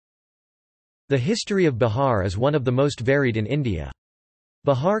The history of Bihar is one of the most varied in India.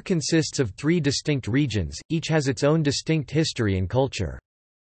 Bihar consists of 3 distinct regions, each has its own distinct history and culture.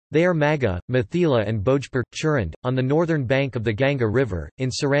 They are Magadha, Mithila and Bhojpur. Churand, on the northern bank of the Ganga River, in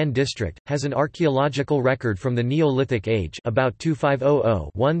Saran district, has an archaeological record from the Neolithic Age about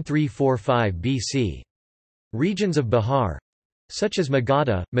 2500–1345 BC. Regions of Bihar, such as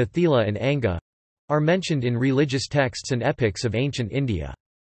Magadha, Mithila and Anga, are mentioned in religious texts and epics of ancient India.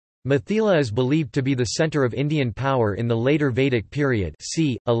 Mithila is believed to be the centre of Indian power in the later Vedic period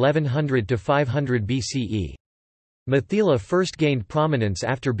c. 1100 to 500 BCE. Mithila first gained prominence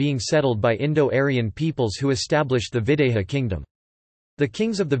after being settled by Indo-Aryan peoples who established the Videha kingdom. The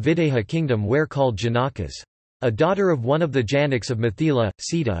kings of the Videha kingdom were called Janakas. A daughter of one of the Janaks of Mithila,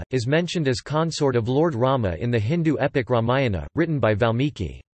 Sita, is mentioned as consort of Lord Rama in the Hindu epic Ramayana, written by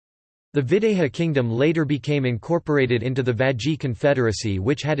Valmiki. The Videha kingdom later became incorporated into the Vajji Confederacy,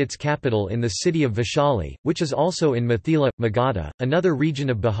 which had its capital in the city of Vaishali, which is also in Mithila. Magadha, another region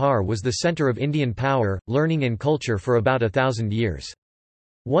of Bihar, was the centre of Indian power, learning and culture for about 1,000 years.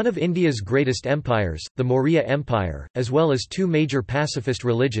 One of India's greatest empires, the Maurya Empire, as well as 2 major pacifist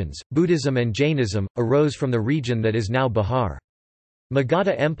religions, Buddhism and Jainism, arose from the region that is now Bihar.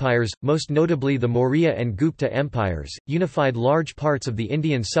 Magadha empires, most notably the Maurya and Gupta empires, unified large parts of the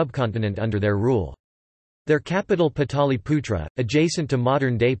Indian subcontinent under their rule. Their capital Pataliputra, adjacent to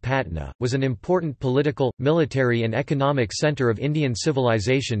modern-day Patna, was an important political, military and economic centre of Indian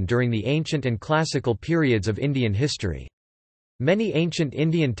civilization during the ancient and classical periods of Indian history. Many ancient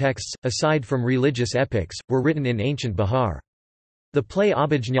Indian texts, aside from religious epics, were written in ancient Bihar. The play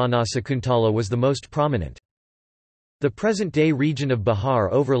Abhijnana Sakuntala was the most prominent. The present-day region of Bihar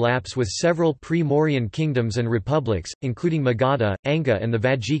overlaps with several pre-Mauryan kingdoms and republics, including Magadha, Anga and the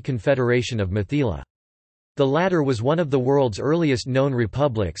Vajji Confederation of Mithila. The latter was one of the world's earliest known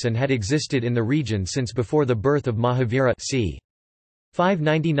republics and had existed in the region since before the birth of Mahavira c.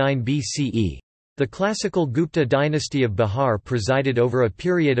 599 BCE. The classical Gupta dynasty of Bihar presided over a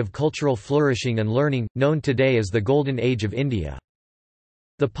period of cultural flourishing and learning, known today as the Golden Age of India.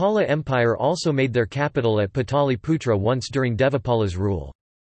 The Pala Empire also made their capital at Pataliputra once during Devapala's rule.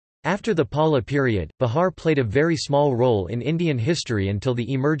 After the Pala period, Bihar played a very small role in Indian history until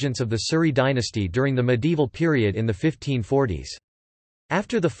the emergence of the Suri dynasty during the medieval period in the 1540s.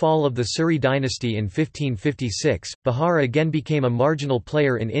 After the fall of the Suri dynasty in 1556, Bihar again became a marginal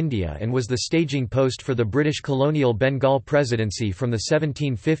player in India and was the staging post for the British colonial Bengal presidency from the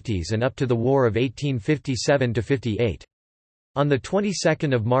 1750s and up to the War of 1857–58. On the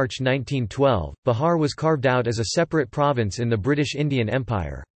 22nd of March 1912, Bihar was carved out as a separate province in the British Indian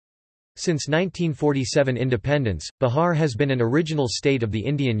Empire. Since 1947 independence, Bihar has been an original state of the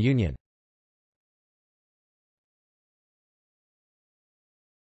Indian Union.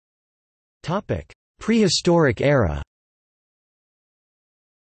 Prehistoric era.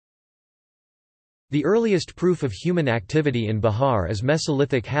 The earliest proof of human activity in Bihar is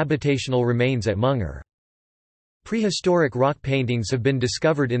Mesolithic habitational remains at Munger. Prehistoric rock paintings have been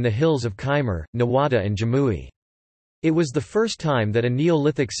discovered in the hills of Kaimur, Nawada and Jamui. It was the first time that a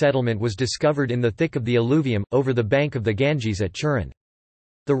Neolithic settlement was discovered in the thick of the alluvium, over the bank of the Ganges at Churand.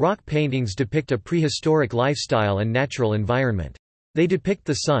 The rock paintings depict a prehistoric lifestyle and natural environment. They depict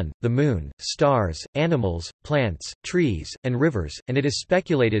the sun, the moon, stars, animals, plants, trees, and rivers, and it is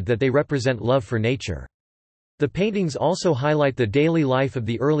speculated that they represent love for nature. The paintings also highlight the daily life of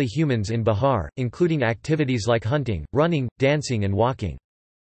the early humans in Bihar, including activities like hunting, running, dancing and walking.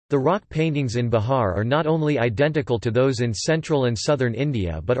 The rock paintings in Bihar are not only identical to those in central and southern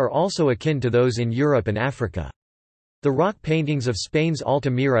India but are also akin to those in Europe and Africa. The rock paintings of Spain's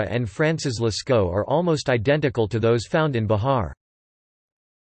Altamira and France's Lascaux are almost identical to those found in Bihar.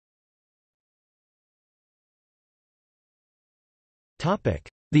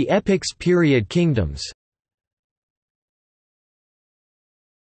 The epics period kingdoms.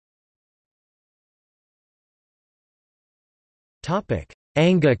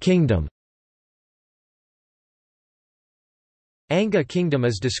 Anga Kingdom. Anga Kingdom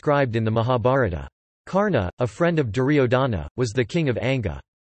is described in the Mahabharata. Karna, a friend of Duryodhana, was the king of Anga.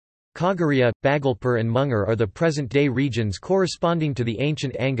 Kagariya, Bhagalpur and Munger are the present-day regions corresponding to the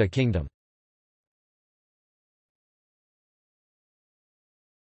ancient Anga kingdom.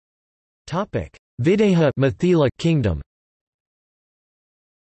 Videha Mithila kingdom.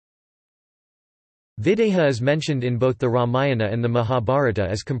 Videha is mentioned in both the Ramayana and the Mahabharata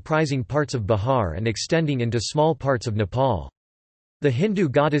as comprising parts of Bihar and extending into small parts of Nepal. The Hindu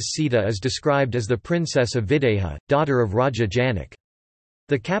goddess Sita is described as the princess of Videha, daughter of Raja Janak.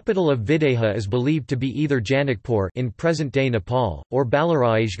 The capital of Videha is believed to be either Janakpur in present-day Nepal, or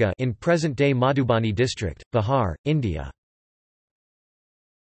Balaraishga in present-day Madhubani district, Bihar, India.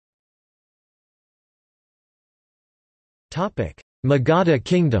 Magadha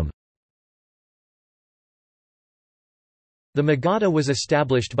Kingdom. The Magadha was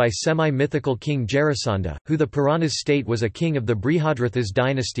established by semi-mythical king Jarasandha, who the Puranas state was a king of the Brihadratha's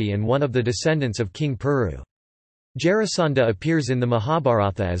dynasty and one of the descendants of King Puru. Jarasandha appears in the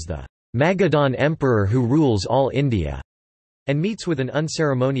Mahabharata as the Magadhan emperor who rules all India, and meets with an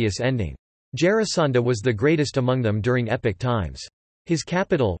unceremonious ending. Jarasandha was the greatest among them during epic times. His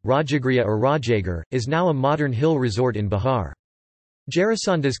capital, Rajagriha or Rajagar, is now a modern hill resort in Bihar.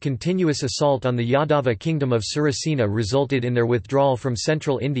 Jarasandha's continuous assault on the Yadava kingdom of Surasena resulted in their withdrawal from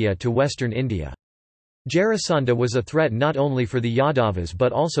central India to western India. Jarasandha was a threat not only for the Yadavas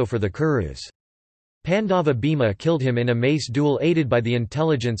but also for the Kurus. Pandava Bhima killed him in a mace duel aided by the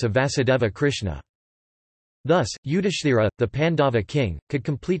intelligence of Vasudeva Krishna. Thus, Yudhishthira, the Pandava king, could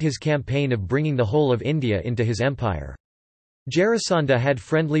complete his campaign of bringing the whole of India into his empire. Jarasandha had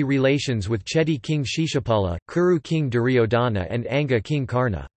friendly relations with Chedi king Shishapala, Kuru king Duryodhana and Anga king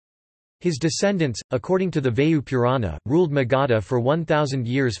Karna. His descendants, according to the Vayu Purana, ruled Magadha for 1,000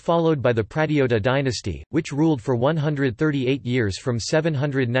 years, followed by the Pratyota dynasty, which ruled for 138 years from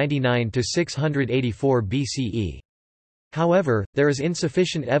 799 to 684 BCE. However, there is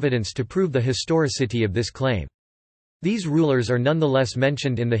insufficient evidence to prove the historicity of this claim. These rulers are nonetheless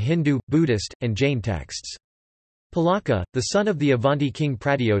mentioned in the Hindu, Buddhist, and Jain texts. Palaka, the son of the Avanti king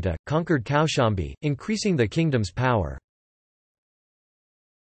Pratyota, conquered Kaushambi, increasing the kingdom's power.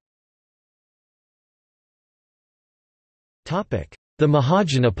 The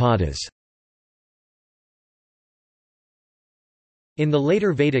Mahajanapadas. In the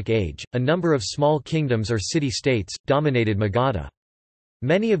later Vedic age, a number of small kingdoms or city-states, dominated Magadha.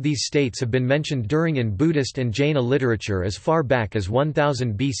 Many of these states have been mentioned during in Buddhist and Jaina literature as far back as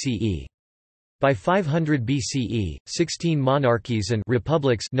 1000 BCE. By 500 BCE, 16 monarchies and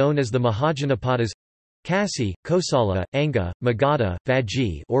republics known as the Mahajanapadas Kasi, Kosala, Anga, Magadha,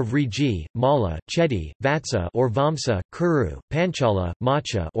 Vaji or Vriji, Malla, Chedi, Vatsa or Vamsa, Kuru, Panchala,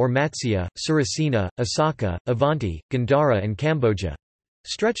 Macha or Matsya, Surasena, Asaka, Avanti, Gandhara and Kamboja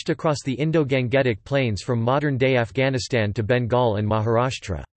stretched across the Indo-Gangetic plains from modern-day Afghanistan to Bengal and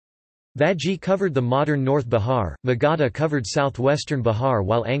Maharashtra. Vaji covered the modern North Bihar, Magadha covered southwestern Bihar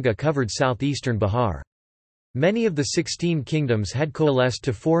while Anga covered southeastern Bihar. Many of the 16 kingdoms had coalesced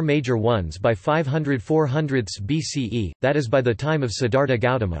to four major ones by 500–400 BCE, that is by the time of Siddhartha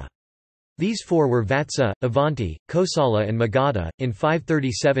Gautama. These four were Vatsa, Avanti, Kosala and Magadha. In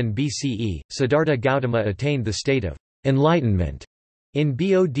 537 BCE, Siddhartha Gautama attained the state of enlightenment in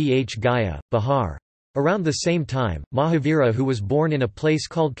Bodh Gaya, Bihar. Around the same time, Mahavira, who was born in a place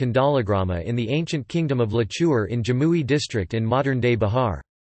called Kandalagrama in the ancient kingdom of Lachur in Jamui district in modern-day Bihar.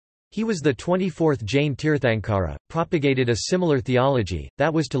 He was the 24th Jain Tirthankara, propagated a similar theology,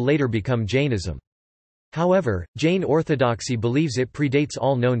 that was to later become Jainism. However, Jain orthodoxy believes it predates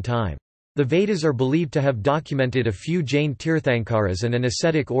all known time. The Vedas are believed to have documented a few Jain Tirthankaras and an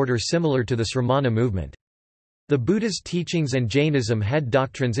ascetic order similar to the Sramana movement. The Buddha's teachings and Jainism had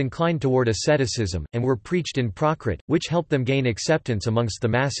doctrines inclined toward asceticism, and were preached in Prakrit, which helped them gain acceptance amongst the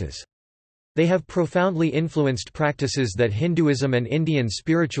masses. They have profoundly influenced practices that Hinduism and Indian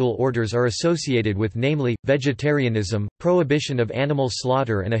spiritual orders are associated with, namely, vegetarianism, prohibition of animal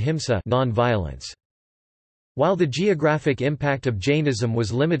slaughter and ahimsa, non-violence. While the geographic impact of Jainism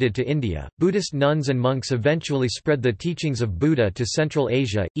was limited to India, Buddhist nuns and monks eventually spread the teachings of Buddha to Central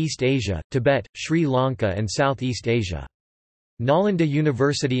Asia, East Asia, Tibet, Sri Lanka and Southeast Asia. Nalanda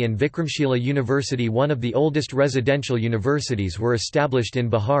University and Vikramshila University, one of the oldest residential universities, were established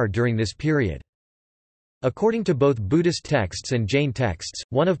in Bihar during this period. According to both Buddhist texts and Jain texts,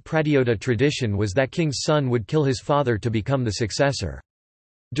 one of Pratyota tradition was that king's son would kill his father to become the successor.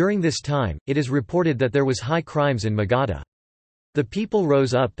 During this time, it is reported that there was high crimes in Magadha. The people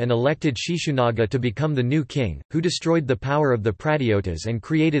rose up and elected Shishunaga to become the new king, who destroyed the power of the Pratyotas and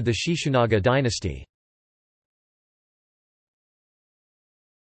created the Shishunaga dynasty.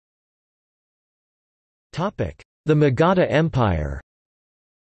 The Magadha Empire.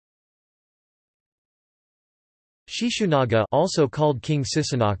 Shishunaga, also called King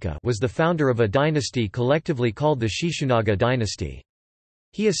Sisanaka, was the founder of a dynasty collectively called the Shishunaga dynasty.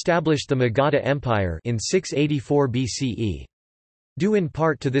 He established the Magadha Empire in 684 BCE. Due in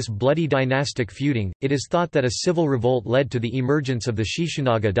part to this bloody dynastic feuding, it is thought that a civil revolt led to the emergence of the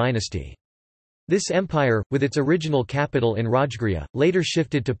Shishunaga dynasty. This empire, with its original capital in Rajgriha, later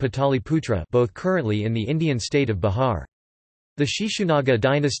shifted to Pataliputra, both currently in the Indian state of Bihar. The Shishunaga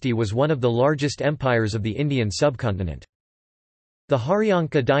dynasty was one of the largest empires of the Indian subcontinent. The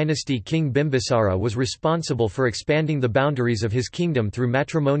Haryanka dynasty king Bimbisara was responsible for expanding the boundaries of his kingdom through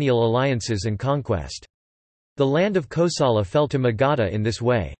matrimonial alliances and conquest. The land of Kosala fell to Magadha in this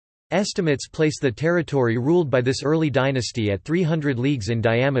way. Estimates place the territory ruled by this early dynasty at 300 leagues in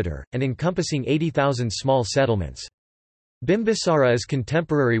diameter, and encompassing 80,000 small settlements. Bimbisara is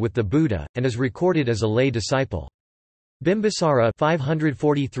contemporary with the Buddha, and is recorded as a lay disciple. Bimbisara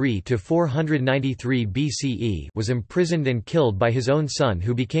 543–493 BCE was imprisoned and killed by his own son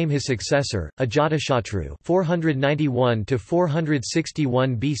who became his successor, Ajatashatru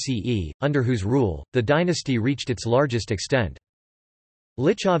 491–461 BCE, under whose rule, the dynasty reached its largest extent.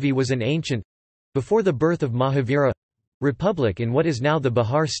 Licchavi was an ancient—before the birth of Mahavira—republic in what is now the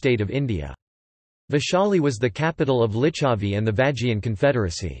Bihar state of India. Vaishali was the capital of Licchavi and the Vajjian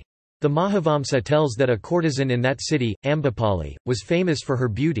Confederacy. The Mahavamsa tells that a courtesan in that city, Ambapali, was famous for her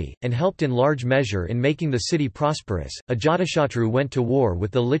beauty, and helped in large measure in making the city prosperous. Ajatashatru went to war with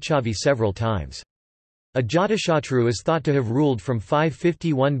the Licchavi several times. Ajatashatru is thought to have ruled from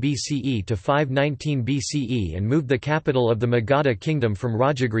 551 BCE to 519 BCE and moved the capital of the Magadha Kingdom from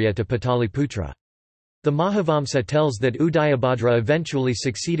Rajagriha to Pataliputra. The Mahavamsa tells that Udayabhadra eventually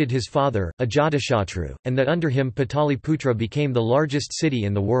succeeded his father, Ajatashatru, and that under him Pataliputra became the largest city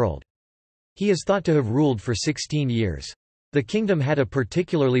in the world. He is thought to have ruled for 16 years. The kingdom had a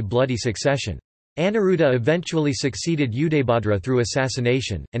particularly bloody succession. Aniruddha eventually succeeded Udayabhadra through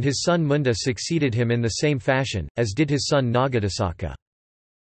assassination, and his son Munda succeeded him in the same fashion, as did his son Nagatasaka.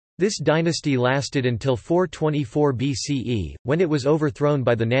 This dynasty lasted until 424 BCE, when it was overthrown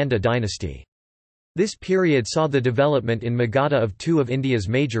by the Nanda dynasty. This period saw the development in Magadha of two of India's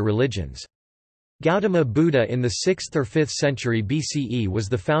major religions. Gautama Buddha in the 6th or 5th century BCE was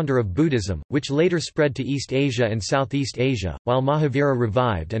the founder of Buddhism, which later spread to East Asia and Southeast Asia, while Mahavira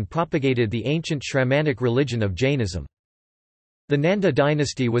revived and propagated the ancient Shramanic religion of Jainism. The Nanda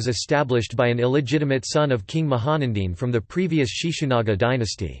dynasty was established by an illegitimate son of King Mahanandin from the previous Shishunaga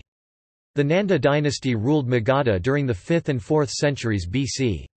dynasty. The Nanda dynasty ruled Magadha during the 5th and 4th centuries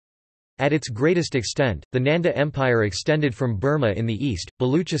BC. At its greatest extent, the Nanda Empire extended from Burma in the east,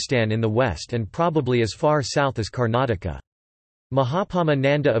 Baluchistan in the west and probably as far south as Karnataka. Mahapama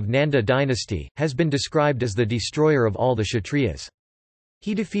Nanda of Nanda dynasty, has been described as the destroyer of all the Kshatriyas.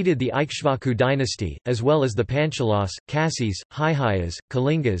 He defeated the Ikshvaku dynasty, as well as the Panchalas, Kasis, Haihayas,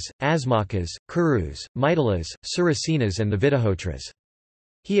 Kalingas, Asmakas, Kurus, Mytilas, Surasenas and the Vidihotras.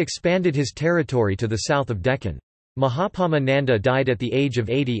 He expanded his territory to the south of Deccan. Mahapama Nanda died at the age of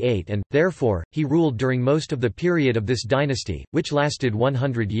 88 and, therefore, he ruled during most of the period of this dynasty, which lasted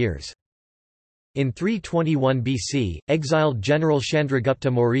 100 years. In 321 BC, exiled general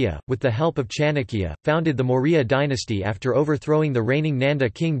Chandragupta Maurya, with the help of Chanakya, founded the Maurya dynasty after overthrowing the reigning Nanda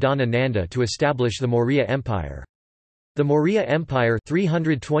king Dana Nanda to establish the Maurya Empire. The Maurya Empire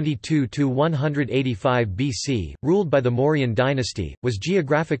 322–185 BC, ruled by the Mauryan dynasty, was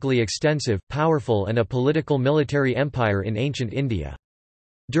geographically extensive, powerful and a political military empire in ancient India.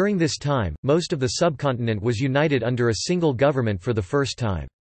 During this time, most of the subcontinent was united under a single government for the first time.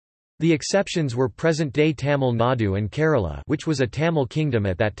 The exceptions were present-day Tamil Nadu and Kerala, which was a Tamil kingdom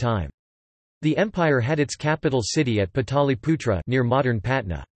at that time. The empire had its capital city at Pataliputra near modern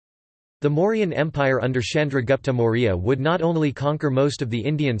Patna. The Mauryan Empire under Chandragupta Maurya would not only conquer most of the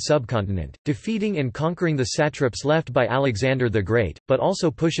Indian subcontinent, defeating and conquering the satraps left by Alexander the Great, but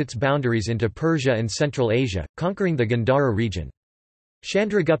also push its boundaries into Persia and Central Asia, conquering the Gandhara region.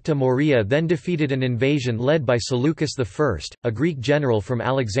 Chandragupta Maurya then defeated an invasion led by Seleucus I, a Greek general from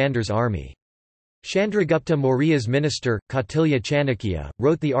Alexander's army. Chandragupta Maurya's minister, Kautilya Chanakya,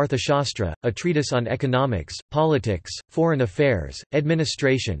 wrote the Arthashastra, a treatise on economics, politics, foreign affairs,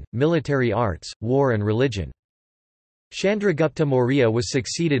 administration, military arts, war and religion. Chandragupta Maurya was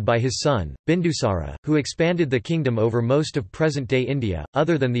succeeded by his son, Bindusara, who expanded the kingdom over most of present-day India,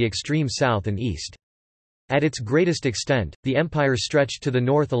 other than the extreme south and east. At its greatest extent, the empire stretched to the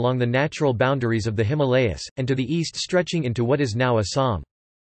north along the natural boundaries of the Himalayas, and to the east stretching into what is now Assam.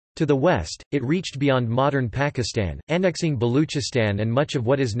 To the west, it reached beyond modern Pakistan, annexing Baluchistan and much of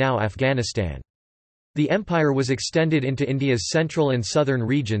what is now Afghanistan. The empire was extended into India's central and southern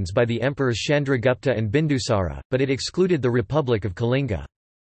regions by the emperors Chandragupta and Bindusara, but it excluded the Republic of Kalinga.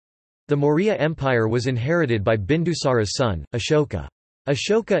 The Maurya Empire was inherited by Bindusara's son, Ashoka.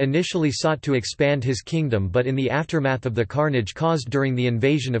 Ashoka initially sought to expand his kingdom, but in the aftermath of the carnage caused during the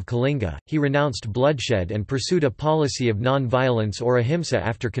invasion of Kalinga, he renounced bloodshed and pursued a policy of non-violence or ahimsa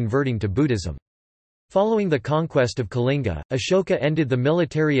after converting to Buddhism. Following the conquest of Kalinga, Ashoka ended the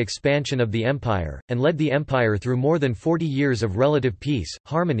military expansion of the empire, and led the empire through more than 40 years of relative peace,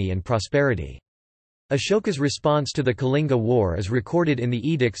 harmony and prosperity. Ashoka's response to the Kalinga War is recorded in the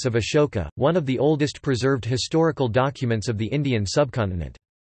Edicts of Ashoka, one of the oldest preserved historical documents of the Indian subcontinent.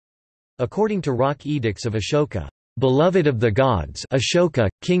 According to Rock Edicts of Ashoka, "Beloved of the gods Ashoka,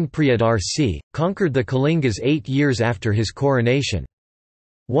 King Priyadarsi, conquered the Kalingas 8 years after his coronation.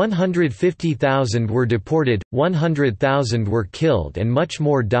 150,000 were deported, 100,000 were killed and much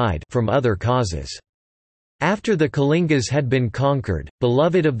more died from other causes. After the Kalingas had been conquered,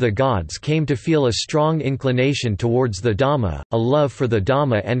 beloved of the gods came to feel a strong inclination towards the Dhamma, a love for the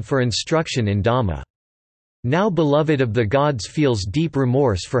Dhamma and for instruction in Dhamma. Now beloved of the gods feels deep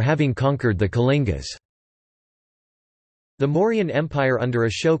remorse for having conquered the Kalingas." The Mauryan Empire under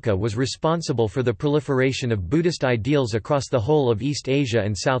Ashoka was responsible for the proliferation of Buddhist ideals across the whole of East Asia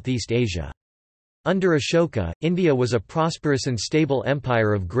and Southeast Asia. Under Ashoka, India was a prosperous and stable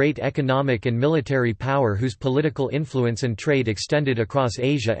empire of great economic and military power whose political influence and trade extended across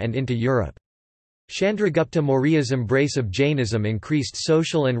Asia and into Europe. Chandragupta Maurya's embrace of Jainism increased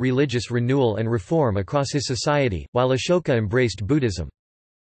social and religious renewal and reform across his society, while Ashoka embraced Buddhism.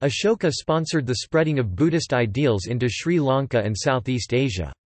 Ashoka sponsored the spreading of Buddhist ideals into Sri Lanka and Southeast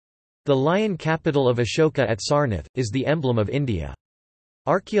Asia. The lion capital of Ashoka at Sarnath is the emblem of India.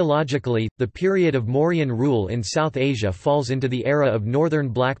 Archaeologically, the period of Mauryan rule in South Asia falls into the era of Northern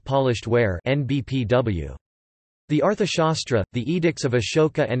Black Polished Ware (NBPW). The Arthashastra, the Edicts of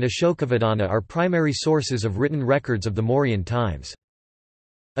Ashoka and Ashokavadana are primary sources of written records of the Mauryan times.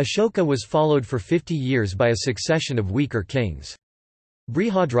 Ashoka was followed for 50 years by a succession of weaker kings.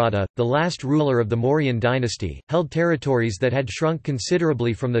 Brihadratha, the last ruler of the Mauryan dynasty, held territories that had shrunk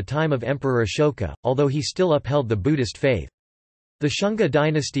considerably from the time of Emperor Ashoka, although he still upheld the Buddhist faith. The Shunga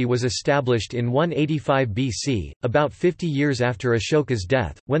dynasty was established in 185 BC, about 50 years after Ashoka's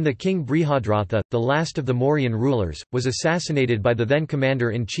death, when the king Brihadratha, the last of the Mauryan rulers, was assassinated by the then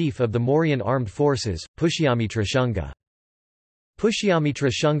commander-in-chief of the Mauryan armed forces, Pushyamitra Shunga.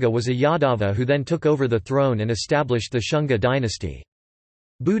 Pushyamitra Shunga was a Yadava who then took over the throne and established the Shunga dynasty.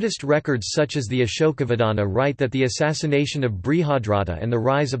 Buddhist records such as the Ashokavadana write that the assassination of Brihadratha and the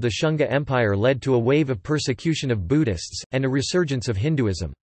rise of the Shunga Empire led to a wave of persecution of Buddhists, and a resurgence of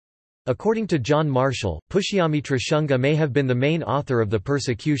Hinduism. According to John Marshall, Pushyamitra Shunga may have been the main author of the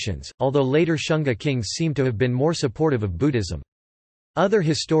persecutions, although later Shunga kings seem to have been more supportive of Buddhism. Other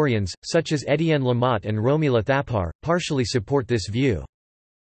historians, such as Etienne Lamotte and Romila Thapar, partially support this view.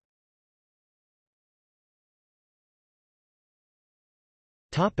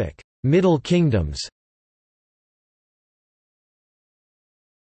 Middle Kingdoms.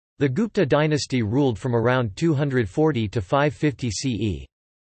 The Gupta dynasty ruled from around 240 to 550 CE.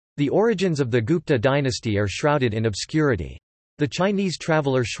 The origins of the Gupta dynasty are shrouded in obscurity. The Chinese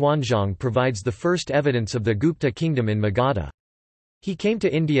traveller Xuanzang provides the first evidence of the Gupta kingdom in Magadha. He came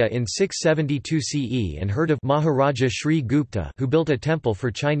to India in 672 CE and heard of Maharaja Sri Gupta, who built a temple for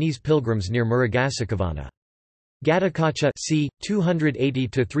Chinese pilgrims near Murugashikavana. Gatakacha c.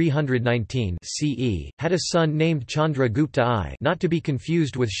 280–319 CE, had a son named Chandra Gupta I, not to be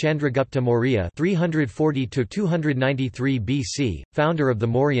confused with Chandragupta Maurya 340–293 BC, founder of the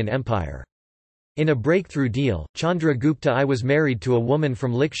Mauryan Empire. In a breakthrough deal, Chandra Gupta I was married to a woman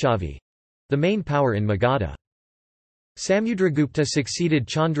from Likshavi—the main power in Magadha. Samudragupta succeeded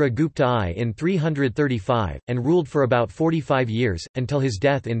Chandra Gupta I in 335, and ruled for about 45 years, until his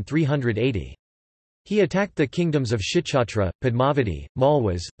death in 380. He attacked the kingdoms of Shikshatra, Padmavati,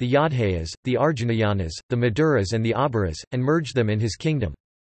 Malwas, the Yadhayas, the Arjunayanas, the Maduras and the Abharas, and merged them in his kingdom.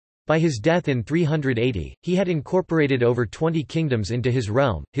 By his death in 380, he had incorporated over 20 kingdoms into his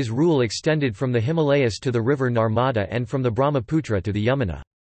realm. His rule extended from the Himalayas to the river Narmada and from the Brahmaputra to the Yamuna.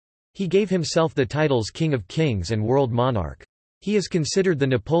 He gave himself the titles King of Kings and World Monarch. He is considered the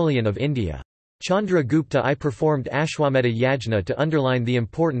Napoleon of India. Chandra Gupta I performed Ashwamedha Yajna to underline the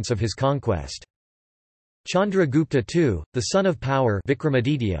importance of his conquest. Chandragupta II, the son of power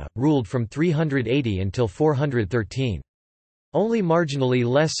Vikramaditya, ruled from 380 until 413. Only marginally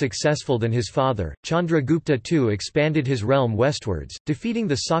less successful than his father, Chandragupta II expanded his realm westwards, defeating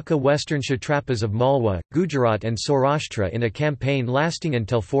the Saka western Kshatrapas of Malwa, Gujarat and Saurashtra in a campaign lasting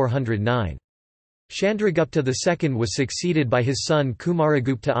until 409. Chandragupta II was succeeded by his son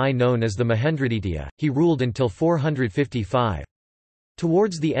Kumaragupta I, known as the Mahendraditya. He ruled until 455.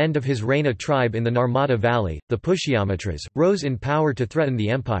 Towards the end of his reign, a tribe in the Narmada Valley, the Pushyamitras, rose in power to threaten the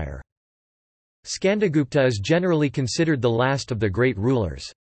empire. Skandagupta is generally considered the last of the great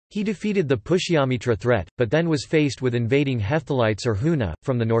rulers. He defeated the Pushyamitra threat, but then was faced with invading Hephthalites or Huna,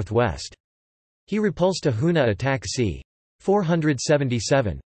 from the northwest. He repulsed a Huna attack c.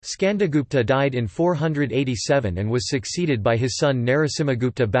 477. Skandagupta died in 487 and was succeeded by his son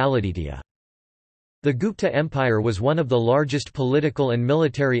Narasimhagupta Baladitya. The Gupta Empire was one of the largest political and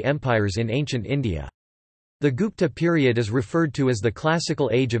military empires in ancient India. The Gupta period is referred to as the classical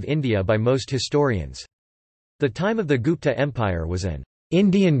age of India by most historians. The time of the Gupta Empire was an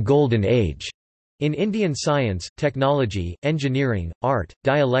Indian Golden Age in Indian science, technology, engineering, art,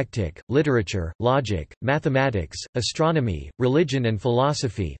 dialectic, literature, logic, mathematics, astronomy, religion, and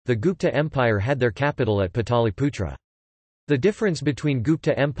philosophy. The Gupta Empire had their capital at Pataliputra. The difference between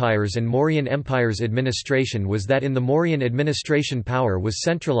Gupta empires and Mauryan Empire's administration was that in the Mauryan administration power was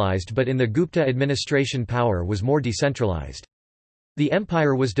centralized, but in the Gupta administration power was more decentralized. The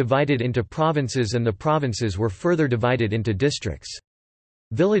empire was divided into provinces, and the provinces were further divided into districts.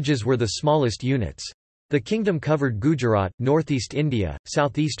 Villages were the smallest units. The kingdom covered Gujarat, northeast India,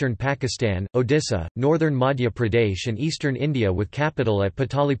 southeastern Pakistan, Odisha, northern Madhya Pradesh and eastern India, with capital at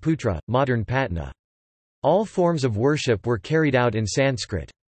Pataliputra, modern Patna. All forms of worship were carried out in Sanskrit.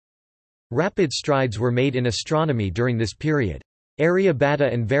 Rapid strides were made in astronomy during this period.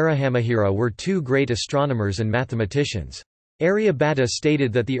 Aryabhata and Varahamihira were two great astronomers and mathematicians. Aryabhata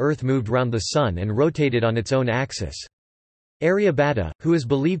stated that the Earth moved round the Sun and rotated on its own axis. Aryabhata, who is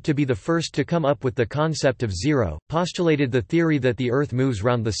believed to be the first to come up with the concept of zero, postulated the theory that the Earth moves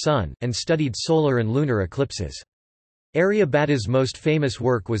round the Sun, and studied solar and lunar eclipses. Aryabhata's most famous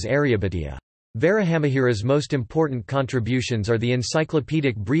work was Aryabhatiya. Varahamihira's most important contributions are the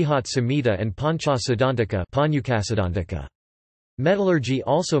encyclopedic Brihat Samhita and Pancha Siddhantika. Metallurgy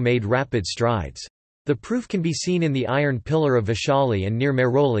also made rapid strides. The proof can be seen in the iron pillar of Vaishali and near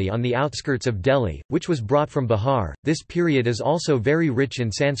Mehrauli on the outskirts of Delhi, which was brought from Bihar. This period is also very rich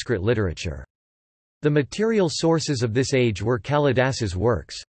in Sanskrit literature. The material sources of this age were Kalidasa's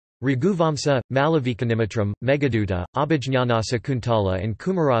works. Raghuvamsa, Malavikanimittram, Meghaduta, Abhijñanasakuntala and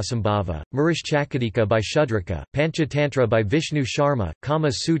Kumarasambhava, Murishchakadika by Shudraka, Panchatantra by Vishnu Sharma,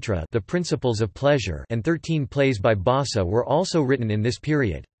 Kama Sutra, The Principles of Pleasure, and 13 plays by Basa were also written in this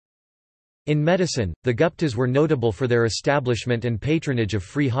period. In medicine, the Guptas were notable for their establishment and patronage of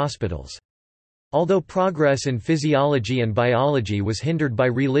free hospitals. Although progress in physiology and biology was hindered by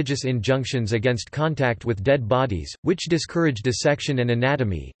religious injunctions against contact with dead bodies, which discouraged dissection and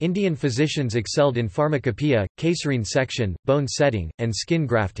anatomy, Indian physicians excelled in pharmacopoeia, caesarean section, bone setting, and skin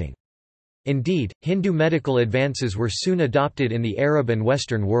grafting. Indeed, Hindu medical advances were soon adopted in the Arab and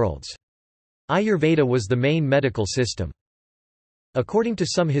Western worlds. Ayurveda was the main medical system. According to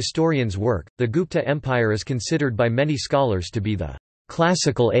some historians' work, the Gupta Empire is considered by many scholars to be the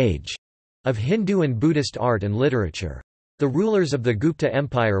classical age of Hindu and Buddhist art and literature. The rulers of the Gupta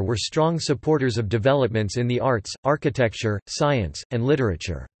Empire were strong supporters of developments in the arts, architecture, science, and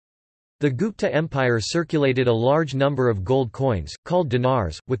literature. The Gupta Empire circulated a large number of gold coins, called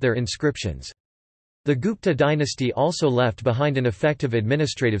dinars, with their inscriptions. The Gupta dynasty also left behind an effective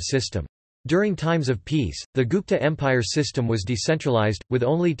administrative system. During times of peace, the Gupta Empire system was decentralized, with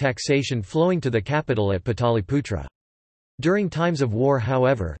only taxation flowing to the capital at Pataliputra. During times of war,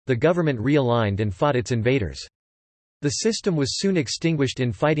 however, the government realigned and fought its invaders. The system was soon extinguished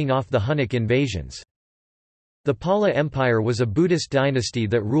in fighting off the Hunnic invasions. The Pala Empire was a Buddhist dynasty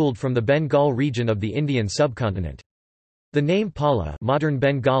that ruled from the Bengal region of the Indian subcontinent. The name Pala, modern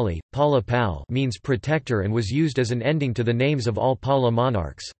Bengali, Pala Pal, means protector and was used as an ending to the names of all Pala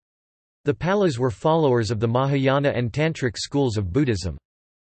monarchs. The Palas were followers of the Mahayana and Tantric schools of Buddhism.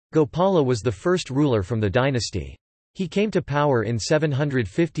 Gopala was the first ruler from the dynasty. He came to power in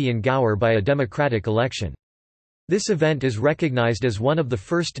 750 in Gaur by a democratic election. This event is recognized as one of the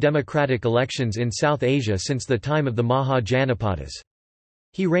first democratic elections in South Asia since the time of the Mahajanapadas.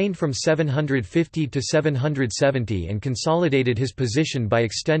 He reigned from 750 to 770 and consolidated his position by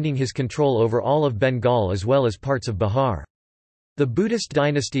extending his control over all of Bengal as well as parts of Bihar. The Buddhist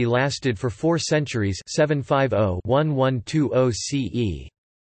dynasty lasted for 4 centuries 750–1120 CE.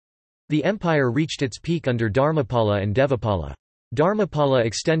 The empire reached its peak under Dharmapala and Devapala. Dharmapala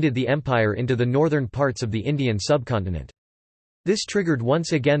extended the empire into the northern parts of the Indian subcontinent. This triggered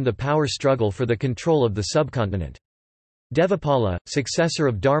once again the power struggle for the control of the subcontinent. Devapala, successor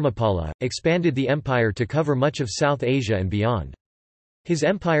of Dharmapala, expanded the empire to cover much of South Asia and beyond. His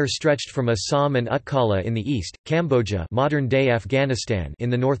empire stretched from Assam and Utkala in the east, Cambodia, modern-day Afghanistan, in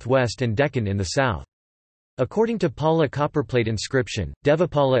the northwest and Deccan in the south. According to Pala copperplate inscription,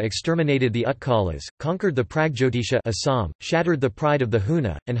 Devapala exterminated the Utkalas, conquered the Pragjyotisha Assam, shattered the pride of the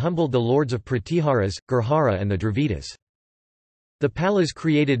Huna, and humbled the lords of Pratiharas, Gurjara and the Dravidas. The Palas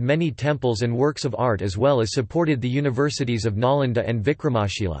created many temples and works of art as well as supported the universities of Nalanda and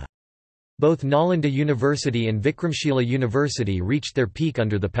Vikramashila. Both Nalanda University and Vikramshila University reached their peak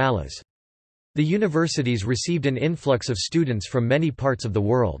under the Palas. The universities received an influx of students from many parts of the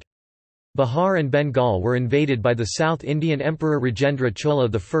world. Bihar and Bengal were invaded by the South Indian Emperor Rajendra Chola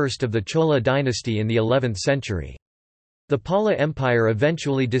I of the Chola dynasty in the 11th century. The Pala Empire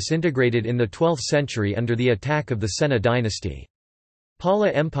eventually disintegrated in the 12th century under the attack of the Sena dynasty.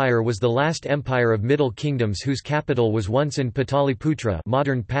 Pala Empire was the last empire of Middle Kingdoms whose capital was once in Pataliputra,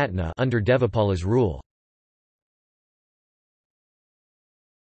 modern Patna, under Devapala's rule.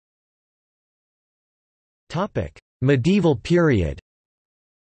 Topic: Medieval period.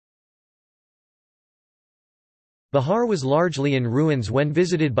 Bihar was largely in ruins when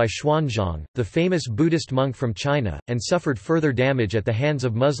visited by Xuanzang, the famous Buddhist monk from China, and suffered further damage at the hands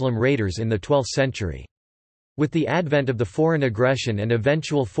of Muslim raiders in the 12th century. With the advent of the foreign aggression and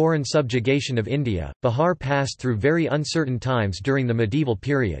eventual foreign subjugation of India, Bihar passed through very uncertain times during the medieval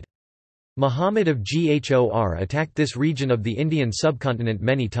period. Muhammad of Ghor attacked this region of the Indian subcontinent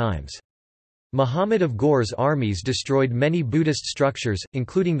many times. Muhammad of Ghor's armies destroyed many Buddhist structures,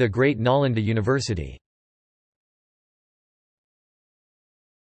 including the great Nalanda University.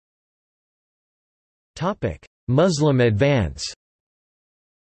 Muslim advance.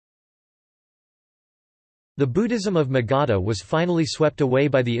 The Buddhism of Magadha was finally swept away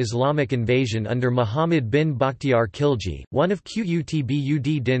by the Islamic invasion under Muhammad bin Bakhtiar Khilji. One of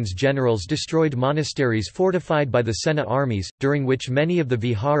Qutb Din's generals destroyed monasteries fortified by the Sena armies, during which many of the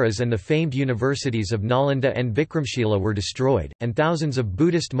viharas and the famed universities of Nalanda and Vikramshila were destroyed, and thousands of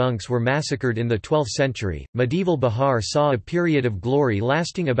Buddhist monks were massacred in the 12th century. Medieval Bihar saw a period of glory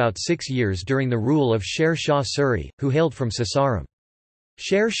lasting about 6 years during the rule of Sher Shah Suri, who hailed from Sasaram.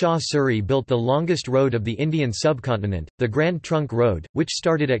 Sher Shah Suri built the longest road of the Indian subcontinent, the Grand Trunk Road, which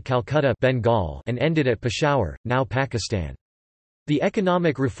started at Calcutta, Bengal, and ended at Peshawar, now Pakistan. The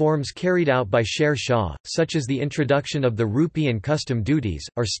economic reforms carried out by Sher Shah, such as the introduction of the rupee and custom duties,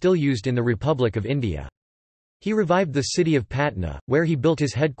 are still used in the Republic of India. He revived the city of Patna, where he built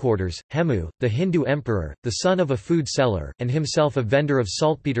his headquarters. Hemu, the Hindu emperor, the son of a food seller, and himself a vendor of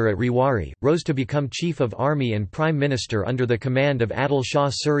saltpeter at Rewari, rose to become chief of army and prime minister under the command of Adil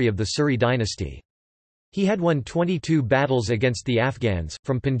Shah Suri of the Suri dynasty. He had won 22 battles against the Afghans,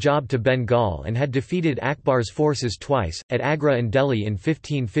 from Punjab to Bengal, and had defeated Akbar's forces twice, at Agra and Delhi in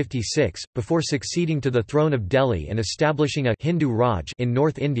 1556, before succeeding to the throne of Delhi and establishing a Hindu Raj in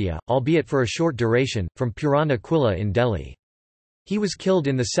North India, albeit for a short duration, from Purana Quilla in Delhi. He was killed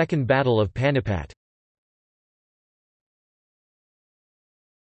in the Second Battle of Panipat.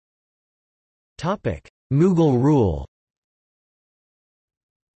 Mughal rule.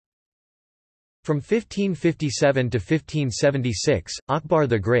 From 1557 to 1576, Akbar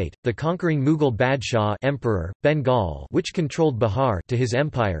the Great, the conquering Mughal Badshah emperor, Bengal, which controlled Bihar, to his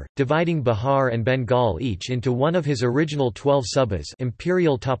empire, dividing Bihar and Bengal each into one of his original 12 subas,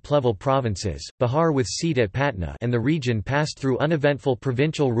 imperial top-level provinces, Bihar with seat at Patna, and the region passed through uneventful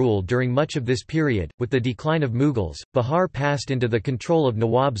provincial rule during much of this period. With the decline of Mughals, Bihar passed into the control of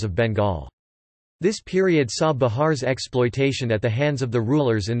Nawabs of Bengal. This period saw Bihar's exploitation at the hands of the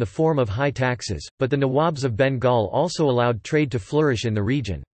rulers in the form of high taxes, but the Nawabs of Bengal also allowed trade to flourish in the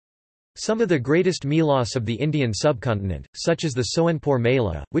region. Some of the greatest melas of the Indian subcontinent, such as the Sohanpur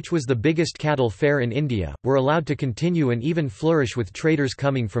Mela, which was the biggest cattle fair in India, were allowed to continue and even flourish with traders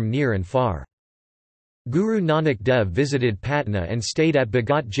coming from near and far. Guru Nanak Dev visited Patna and stayed at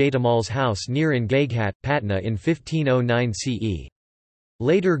Bhagat Jatamal's house near in Gaighat, Patna in 1509 CE.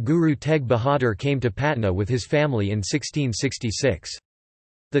 Later Guru Tegh Bahadur came to Patna with his family in 1666.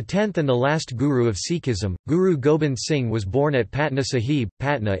 The 10th and the last Guru of Sikhism, Guru Gobind Singh was born at Patna Sahib,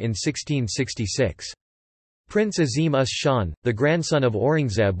 Patna in 1666. Prince Azim-us-Shan, the grandson of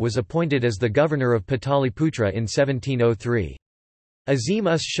Aurangzeb, was appointed as the governor of Pataliputra in 1703.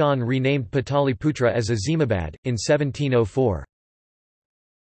 Azim-us-Shan renamed Pataliputra as Azimabad, in 1704.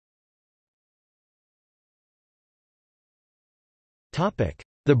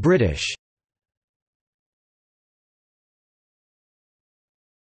 The British.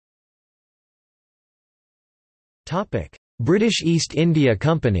 British East India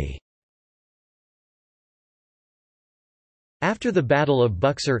Company. After the Battle of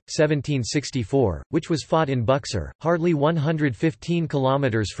Buxar, 1764, which was fought in Buxar, hardly 115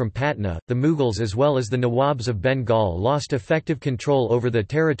 kilometres from Patna, the Mughals as well as the Nawabs of Bengal lost effective control over the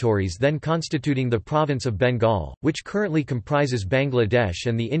territories then constituting the province of Bengal, which currently comprises Bangladesh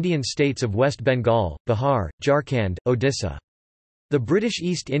and the Indian states of West Bengal, Bihar, Jharkhand, Odisha. The British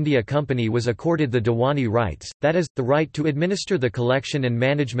East India Company was accorded the Diwani rights, that is, the right to administer the collection and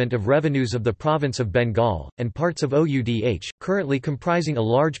management of revenues of the province of Bengal, and parts of Oudh, currently comprising a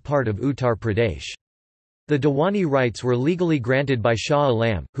large part of Uttar Pradesh. The Diwani rights were legally granted by Shah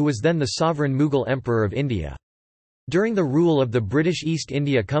Alam, who was then the sovereign Mughal Emperor of India. During the rule of the British East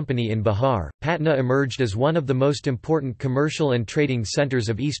India Company in Bihar, Patna emerged as one of the most important commercial and trading centres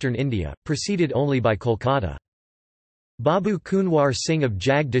of eastern India, preceded only by Kolkata. Babu Kunwar Singh of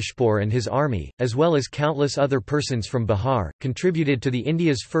Jagdishpur and his army, as well as countless other persons from Bihar, contributed to the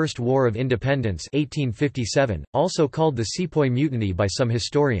India's First War of Independence 1857, also called the Sepoy Mutiny by some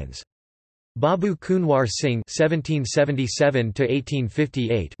historians. Babu Kunwar Singh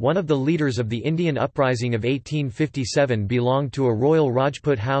 (1777–1858), one of the leaders of the Indian uprising of 1857, belonged to a royal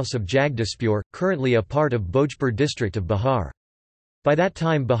Rajput house of Jagdishpur, currently a part of Bhojpur district of Bihar. By that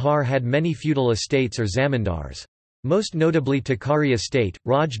time Bihar had many feudal estates or zamindars. Most notably Takari estate,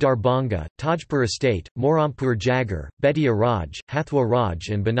 Raj Darbhanga, Tajpur estate, Morampur Jagar, Betia Raj, Hathwa Raj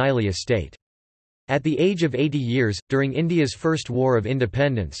and Banaili estate. At the age of 80 years, during India's First War of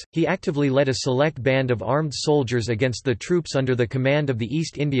Independence, he actively led a select band of armed soldiers against the troops under the command of the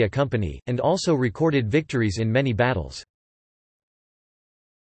East India Company, and also recorded victories in many battles.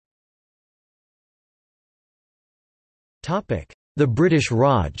 The British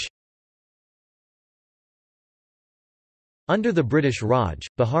Raj. Under the British Raj,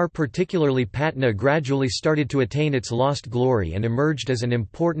 Bihar, particularly Patna, gradually started to attain its lost glory and emerged as an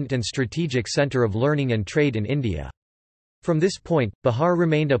important and strategic centre of learning and trade in India. From this point, Bihar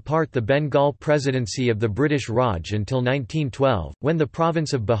remained a part the Bengal Presidency of the British Raj until 1912, when the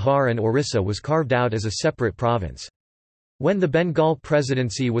province of Bihar and Orissa was carved out as a separate province. When the Bengal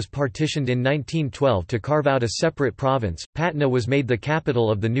Presidency was partitioned in 1912 to carve out a separate province, Patna was made the capital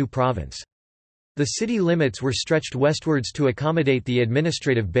of the new province. The city limits were stretched westwards to accommodate the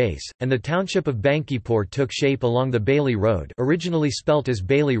administrative base, and the township of Bankipur took shape along the Bailey Road, originally spelt as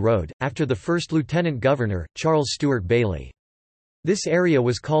Bailey Road, after the first Lieutenant Governor, Charles Stewart Bailey. This area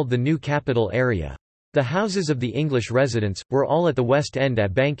was called the New Capital Area. The houses of the English residents were all at the west end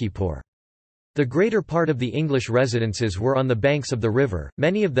at Bankipur. The greater part of the English residences were on the banks of the river,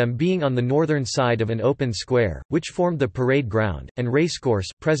 many of them being on the northern side of an open square, which formed the parade ground, and racecourse,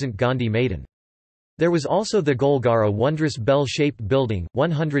 present Gandhi Maidan. There was also the Golgar, a wondrous bell-shaped building,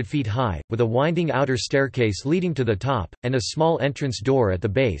 100 feet high, with a winding outer staircase leading to the top, and a small entrance door at the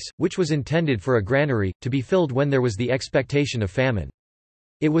base, which was intended for a granary, to be filled when there was the expectation of famine.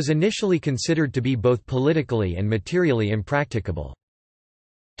 It was initially considered to be both politically and materially impracticable.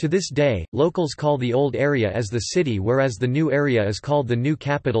 To this day, locals call the old area as the city, whereas the new area is called the New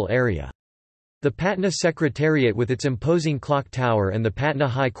Capital Area. The Patna Secretariat with its imposing clock tower and the Patna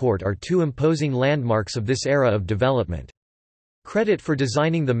High Court are two imposing landmarks of this era of development. Credit for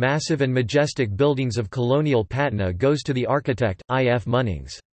designing the massive and majestic buildings of colonial Patna goes to the architect, I. F.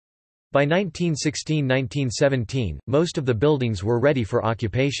 Munnings. By 1916–1917, most of the buildings were ready for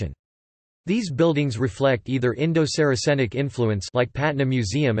occupation. These buildings reflect either Indo-Saracenic influence like Patna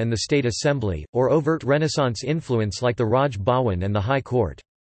Museum and the State Assembly, or overt Renaissance influence like the Raj Bhawan and the High Court.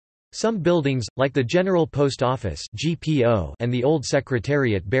 Some buildings, like the General Post Office (GPO) and the Old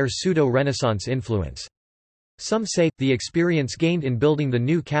Secretariat, bear pseudo-Renaissance influence. Some say, the experience gained in building the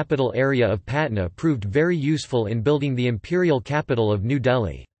new capital area of Patna proved very useful in building the imperial capital of New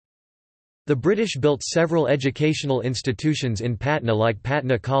Delhi. The British built several educational institutions in Patna like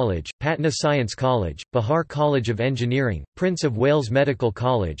Patna College, Patna Science College, Bihar College of Engineering, Prince of Wales Medical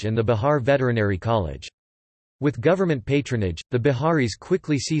College and the Bihar Veterinary College. With government patronage, the Biharis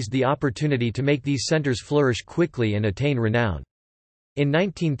quickly seized the opportunity to make these centres flourish quickly and attain renown. In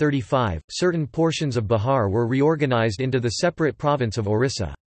 1935, certain portions of Bihar were reorganised into the separate province of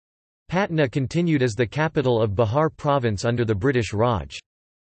Orissa. Patna continued as the capital of Bihar province under the British Raj.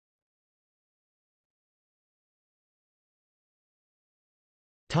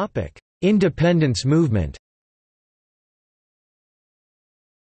 Independence movement.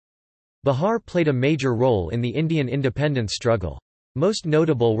 Bihar played a major role in the Indian independence struggle. Most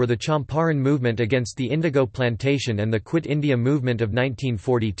notable were the Champaran movement against the indigo plantation and the Quit India movement of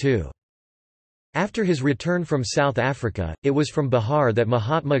 1942. After his return from South Africa, it was from Bihar that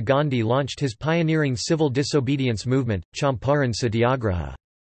Mahatma Gandhi launched his pioneering civil disobedience movement, Champaran Satyagraha.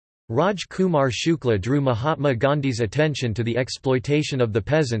 Raj Kumar Shukla drew Mahatma Gandhi's attention to the exploitation of the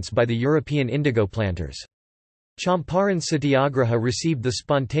peasants by the European indigo planters. Champaran Satyagraha received the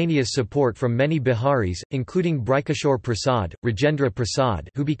spontaneous support from many Biharis, including Brikeshwar Prasad, Rajendra Prasad,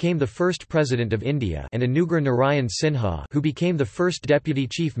 who became the first president of India, and Anugrah Narayan Sinha, who became the first deputy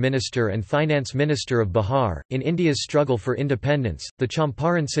chief minister and finance minister of Bihar. In India's struggle for independence, the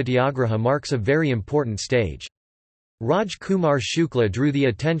Champaran Satyagraha marks a very important stage. Raj Kumar Shukla drew the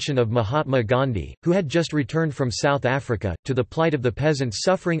attention of Mahatma Gandhi, who had just returned from South Africa, to the plight of the peasants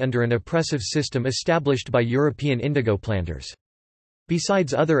suffering under an oppressive system established by European indigo planters.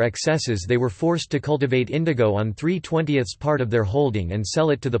 Besides other excesses, they were forced to cultivate indigo on 3/20th part of their holding and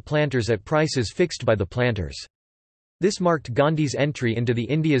sell it to the planters at prices fixed by the planters. This marked Gandhi's entry into the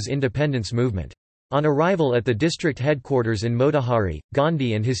India's independence movement. On arrival at the district headquarters in Motihari,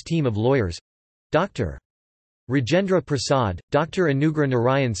 Gandhi and his team of lawyers—Dr. Rajendra Prasad, Dr. Anugrah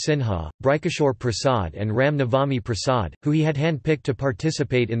Narayan Sinha, Brikeshwar Prasad and Ram Navami Prasad, who he had handpicked to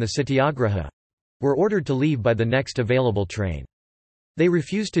participate in the Satyagraha—were ordered to leave by the next available train. They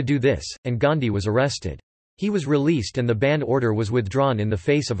refused to do this, and Gandhi was arrested. He was released and the ban order was withdrawn in the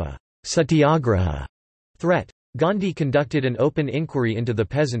face of a Satyagraha threat. Gandhi conducted an open inquiry into the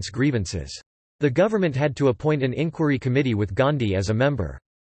peasants' grievances. The government had to appoint an inquiry committee with Gandhi as a member.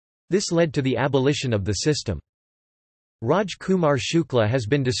 This led to the abolition of the system. Raj Kumar Shukla has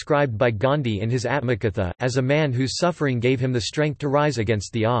been described by Gandhi in his Atmakatha, as a man whose suffering gave him the strength to rise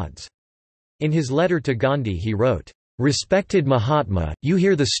against the odds. In his letter to Gandhi he wrote, "Respected Mahatma, you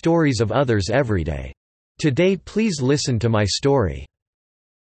hear the stories of others every day. Today please listen to my story.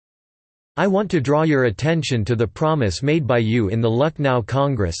 I want to draw your attention to the promise made by you in the Lucknow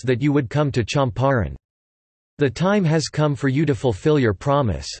Congress that you would come to Champaran. The time has come for you to fulfill your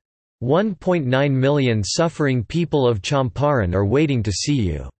promise. 1.9 million suffering people of Champaran are waiting to see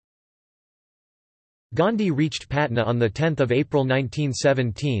you." Gandhi reached Patna on 10 April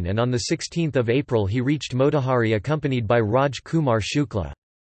 1917 and on 16 April he reached Motihari accompanied by Raj Kumar Shukla.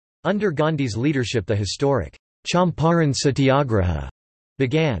 Under Gandhi's leadership the historic Champaran Satyagraha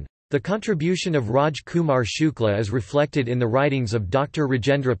began. The contribution of Raj Kumar Shukla is reflected in the writings of Dr.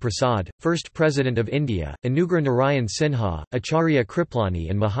 Rajendra Prasad, first President of India, Anugrah Narayan Sinha, Acharya Kriplani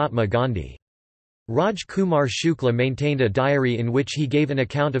and Mahatma Gandhi. Raj Kumar Shukla maintained a diary in which he gave an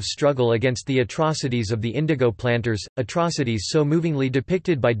account of struggle against the atrocities of the indigo planters, atrocities so movingly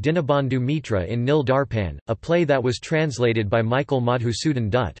depicted by Dinabandhu Mitra in Nil Darpan, a play that was translated by Michael Madhusudan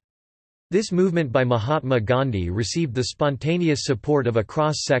Dutt. This movement by Mahatma Gandhi received the spontaneous support of a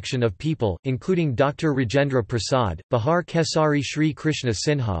cross-section of people, including Dr. Rajendra Prasad, Bihar Kesari Shri Krishna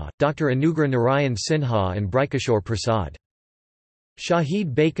Sinha, Dr. Anugrah Narayan Sinha and Brikeshwar Prasad.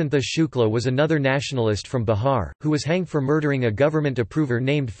 Shahid Baikantha Shukla was another nationalist from Bihar, who was hanged for murdering a government approver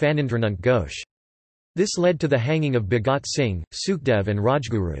named Phanindranath Ghosh. This led to the hanging of Bhagat Singh, Sukhdev and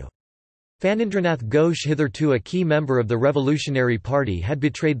Rajguru. Phanindranath Ghosh, hitherto a key member of the Revolutionary Party, had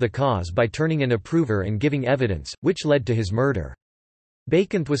betrayed the cause by turning an approver and giving evidence, which led to his murder.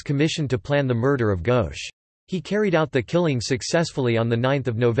 Baikantha was commissioned to plan the murder of Ghosh. He carried out the killing successfully on 9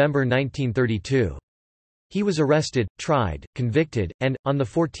 November 1932. He was arrested, tried, convicted, and, on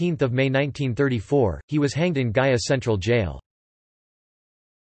 14 May 1934, he was hanged in Gaya Central Jail.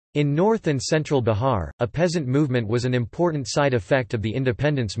 In north and central Bihar, a peasant movement was an important side effect of the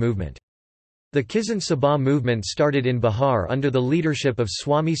independence movement. The Kisan Sabha movement started in Bihar under the leadership of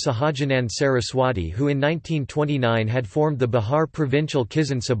Swami Sahajanand Saraswati, who in 1929 had formed the Bihar Provincial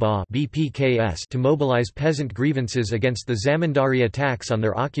Kisan Sabha (BPKS) to mobilize peasant grievances against the zamindari attacks on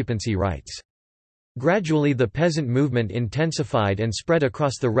their occupancy rights. Gradually the peasant movement intensified and spread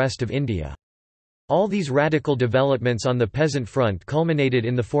across the rest of India. All these radical developments on the peasant front culminated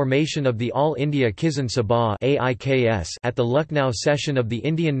in the formation of the All India Kisan Sabha at the Lucknow session of the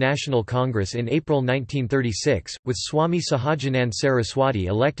Indian National Congress in April 1936, with Swami Sahajanand Saraswati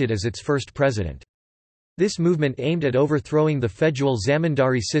elected as its first president. This movement aimed at overthrowing the federal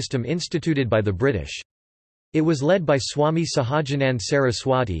zamindari system instituted by the British. It was led by Swami Sahajanand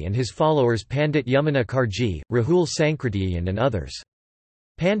Saraswati and his followers Pandit Yamuna Karji, Rahul Sankrityayan and others.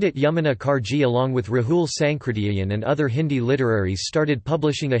 Pandit Yamuna Karji along with Rahul Sankrityayan and other Hindi literaries started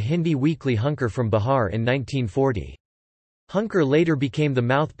publishing a Hindi weekly Hunker from Bihar in 1940. Hunker later became the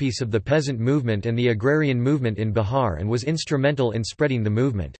mouthpiece of the peasant movement and the agrarian movement in Bihar and was instrumental in spreading the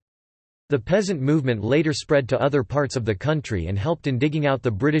movement. The peasant movement later spread to other parts of the country and helped in digging out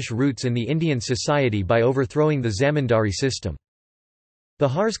the British roots in the Indian society by overthrowing the zamindari system.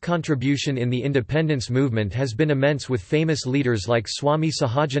 Bihar's contribution in the independence movement has been immense, with famous leaders like Swami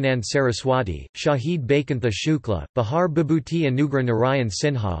Sahajanand Saraswati, Shahid Baikantha Shukla, Bihar Bibhuti Anugrah Narayan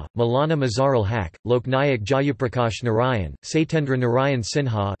Sinha, Maulana Mazarul Haq, Loknayak Jayaprakash Narayan, Satyendra Narayan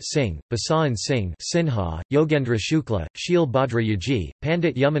Sinha Singh, Basawan Singh Sinha, Yogendra Shukla, Sheel Bhadra Yaji,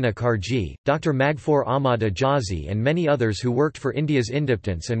 Pandit Yamuna Karji, Dr. Magfoor Ahmad Ajazi and many others who worked for India's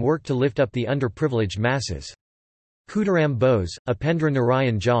independence and worked to lift up the underprivileged masses. Khudiram Bose, Upendra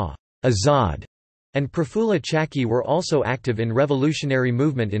Narayan Jha Azad, and Prafulla Chakki were also active in revolutionary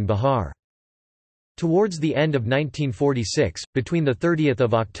movement in Bihar. Towards the end of 1946, between 30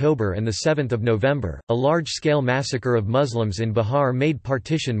 October and 7 November, a large-scale massacre of Muslims in Bihar made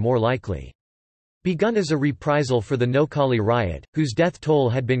partition more likely. Begun as a reprisal for the Noakhali riot, whose death toll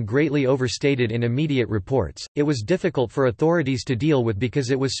had been greatly overstated in immediate reports, it was difficult for authorities to deal with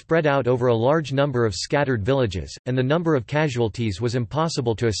because it was spread out over a large number of scattered villages, and the number of casualties was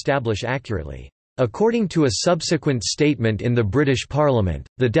impossible to establish accurately. According to a subsequent statement in the British Parliament,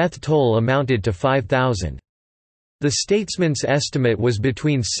 the death toll amounted to 5,000. The statesman's estimate was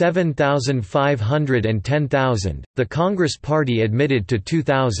between 7,500 and 10,000. The Congress Party admitted to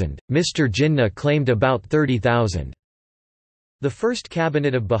 2,000. Mr. Jinnah claimed about 30,000. The first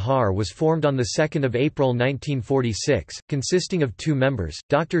cabinet of Bihar was formed on 2 April 1946, consisting of 2 members.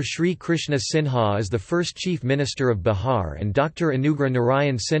 Dr. Sri Krishna Sinha is the first Chief Minister of Bihar and Dr. Anugrah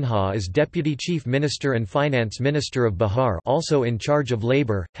Narayan Sinha is Deputy Chief Minister and Finance Minister of Bihar, also in charge of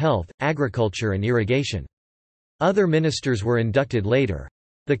labour, health, agriculture and irrigation. Other ministers were inducted later.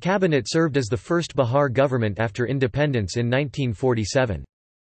 The cabinet served as the first Bihar government after independence in 1947.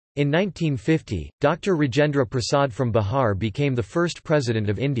 In 1950, Dr. Rajendra Prasad from Bihar became the first President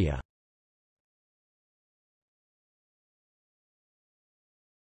of India.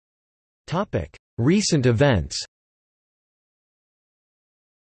 Recent events.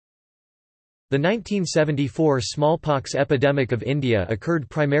 The 1974 smallpox epidemic of India occurred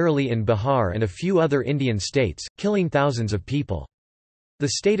primarily in Bihar and a few other Indian states, killing thousands of people.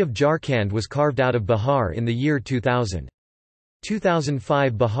 The state of Jharkhand was carved out of Bihar in the year 2000.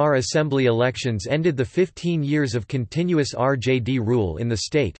 2005 Bihar Assembly elections ended the 15 years of continuous RJD rule in the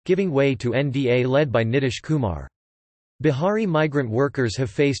state, giving way to NDA led by Nitish Kumar. Bihari migrant workers have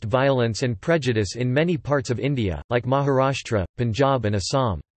faced violence and prejudice in many parts of India, like Maharashtra, Punjab and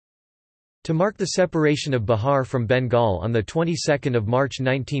Assam. To mark the separation of Bihar from Bengal on the 22nd of March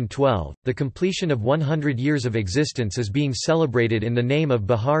 1912, the completion of 100 years of existence is being celebrated in the name of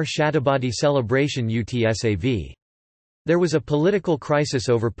Bihar Shatabadi Celebration UTSAV. There was a political crisis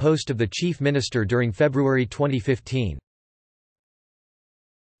over post of the chief minister during February 2015.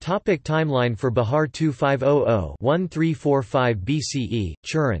 Timeline for Bihar 2500-1345 BCE,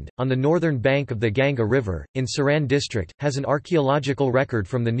 Churand, on the northern bank of the Ganga River, in Saran district, has an archaeological record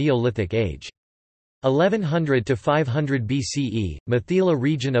from the Neolithic age. 1100 to 500 BCE, Mithila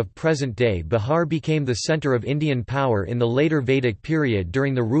region of present-day Bihar became the centre of Indian power in the later Vedic period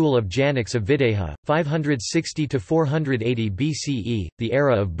during the rule of Janaks of Videha, 560 to 480 BCE, the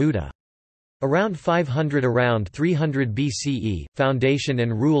era of Buddha. Around 300 BCE, foundation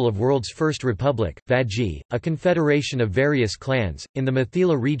and rule of world's first republic, Vajji, a confederation of various clans, in the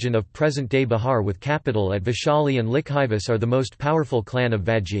Mithila region of present-day Bihar with capital at Vaishali and Likhivas are the most powerful clan of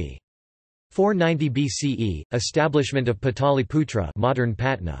Vajji. 490 BCE, establishment of Pataliputra, modern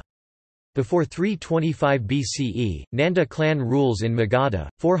Patna. Before 325 BCE, Nanda clan rules in Magadha.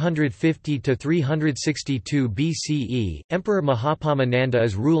 450 to 362 BCE, Emperor Mahapama Nanda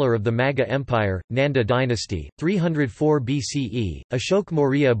is ruler of the Magadha Empire, Nanda dynasty. 304 BCE, Ashok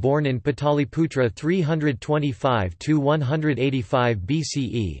Maurya born in Pataliputra. 325 to 185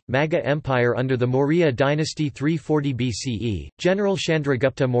 BCE, Magadha Empire under the Maurya dynasty. 340 BCE, General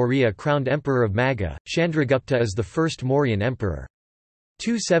Chandragupta Maurya crowned emperor of Magadha. Chandragupta is the first Mauryan emperor.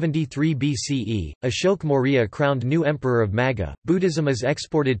 273 BCE, Ashok Maurya crowned new emperor of Magadha. Buddhism is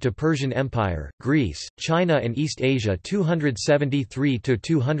exported to Persian Empire, Greece, China and East Asia. 273 to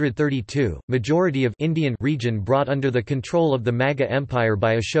 232, majority of Indian region brought under the control of the Magadha Empire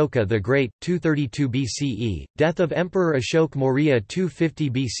by Ashoka the Great. 232 BCE, death of Emperor Ashok Maurya. 250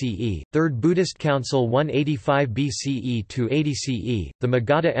 BCE, Third Buddhist Council. 185 BCE to 80 CE, the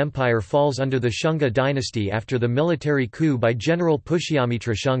Magadha Empire falls under the Shunga dynasty after the military coup by General Pushyamitra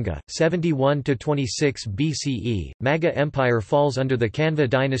Shunga. 71 to 26 BCE, Magadha Empire falls under the Kanva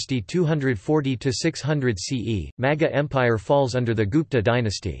dynasty. 240 to 600 CE, Magadha Empire falls under the Gupta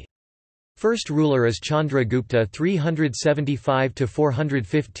dynasty. First ruler is Chandragupta. 375 to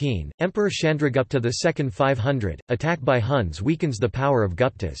 415, Emperor Chandragupta II. 500, attack by Huns weakens the power of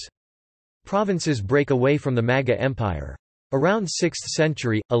Guptas. Provinces break away from the Magadha Empire. Around 6th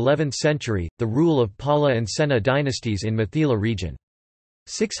century, 11th century, the rule of Pala and Sena dynasties in Mithila region.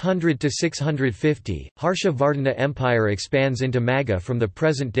 600 to 650, Harsha Vardhana Empire expands into Magha from the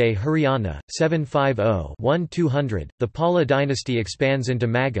present-day Haryana. 750–1200, the Pala dynasty expands into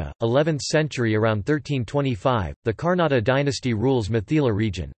Magha. 11th century, around 1325, the Karnata dynasty rules Mithila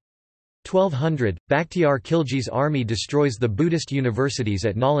region. 1200, Bakhtiyar Khilji's army destroys the Buddhist universities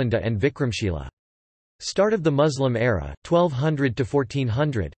at Nalanda and Vikramshila. Start of the Muslim era, 1200 to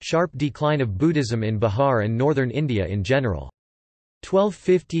 1400, sharp decline of Buddhism in Bihar and northern India in general.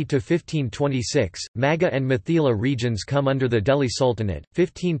 1250 to 1526, Magha and Mithila regions come under the Delhi Sultanate.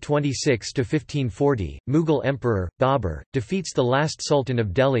 1526 to 1540, Mughal Emperor Babur defeats the last Sultan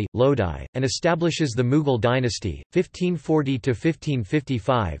of Delhi, Lodi, and establishes the Mughal dynasty. 1540 to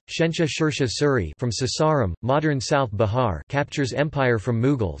 1555, Shensha Shursha Suri from Sasaram, modern South Bihar, captures empire from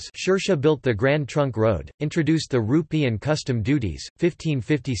Mughals. Shursha built the Grand Trunk Road, introduced the rupee and custom duties.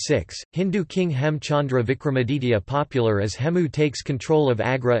 1556, Hindu king Hem Chandra Vikramaditya, popular as Hemu, takes control of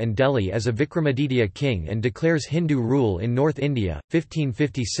Agra and Delhi as a Vikramaditya king and declares Hindu rule in North India.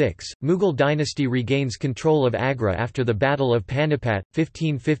 1556, Mughal dynasty regains control of Agra after the Battle of Panipat.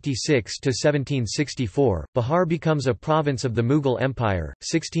 1556–1764, Bihar becomes a province of the Mughal Empire.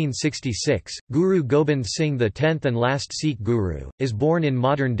 1666, Guru Gobind Singh X and last Sikh Guru, is born in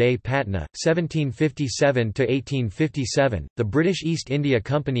modern-day Patna. 1757–1857, the British East India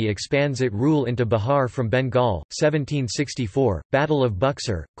Company expands its rule into Bihar from Bengal. 1764, Battle of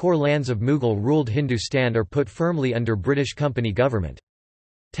Buxar, core lands of Mughal-ruled Hindustan are put firmly under British Company government.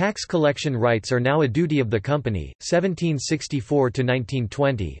 Tax collection rights are now a duty of the company.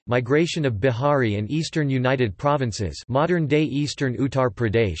 1764–1920, migration of Bihari and eastern United Provinces, modern-day eastern Uttar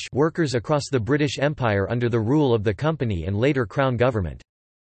Pradesh, workers across the British Empire under the rule of the company and later Crown government.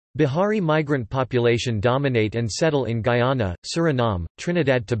 Bihari migrant population dominate and settle in Guyana, Suriname,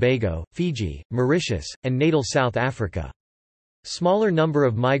 Trinidad-Tobago, Fiji, Mauritius, and natal South Africa. Smaller number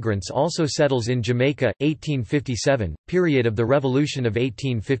of migrants also settles in Jamaica. 1857, period of the Revolution of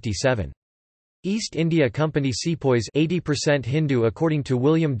 1857. East India Company sepoys 80% Hindu according to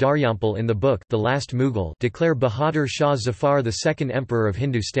William Daryampal in the book The Last Mughal declare Bahadur Shah Zafar the second emperor of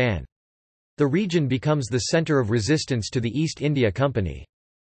Hindustan. The region becomes the centre of resistance to the East India Company.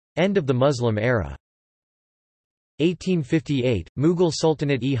 End of the Muslim era. 1858, Mughal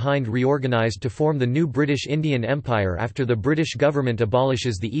Sultanate-e-Hind reorganised to form the new British Indian Empire after the British government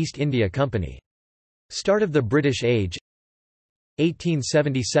abolishes the East India Company. Start of the British Age.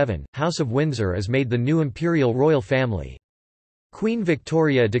 1877, House of Windsor is made the new imperial royal family. Queen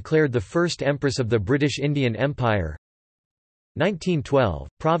Victoria declared the first Empress of the British Indian Empire. 1912,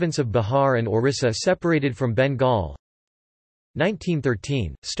 Province of Bihar and Orissa separated from Bengal.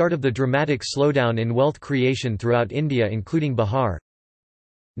 1913, start of the dramatic slowdown in wealth creation throughout India including Bihar.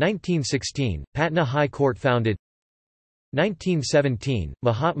 1916, Patna High Court founded. 1917,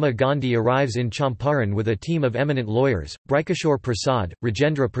 Mahatma Gandhi arrives in Champaran with a team of eminent lawyers, Brikishore Prasad,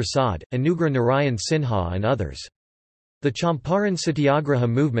 Rajendra Prasad, Anugrah Narayan Sinha and others. The Champaran Satyagraha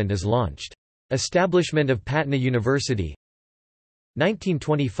movement is launched. Establishment of Patna University.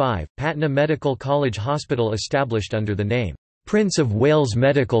 1925, Patna Medical College Hospital established under the name Prince of Wales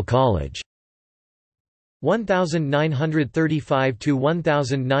Medical College.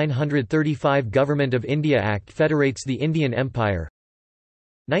 1935–1935 Government of India Act federates the Indian Empire.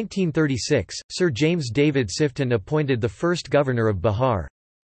 1936, Sir James David Sifton appointed the first governor of Bihar.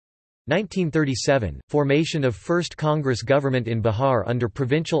 1937, formation of first Congress government in Bihar under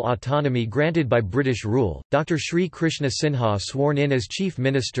provincial autonomy granted by British rule, Dr. Sri Krishna Sinha sworn in as Chief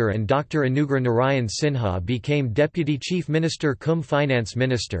Minister and Dr. Anugrah Narayan Sinha became Deputy Chief Minister cum Finance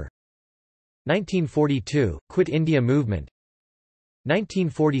Minister. 1942, Quit India Movement.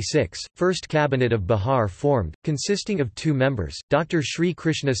 1946, First Cabinet of Bihar formed, consisting of 2 members, Dr. Sri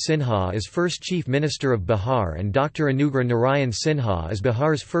Krishna Sinha as first Chief Minister of Bihar and Dr. Anugrah Narayan Sinha as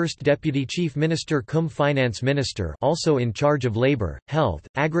Bihar's first Deputy Chief Minister cum Finance Minister, also in charge of labour, health,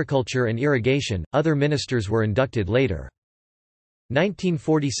 agriculture and irrigation. Other ministers were inducted later.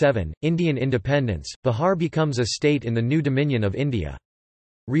 1947, Indian independence, Bihar becomes a state in the new Dominion of India.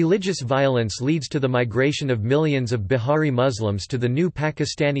 Religious violence leads to the migration of millions of Bihari Muslims to the new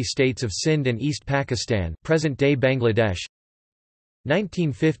Pakistani states of Sindh and East Pakistan, present-day Bangladesh.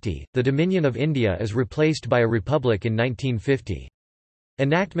 1950, the Dominion of India is replaced by a republic in 1950.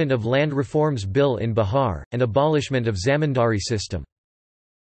 Enactment of Land Reforms Bill in Bihar, and abolishment of Zamindari system.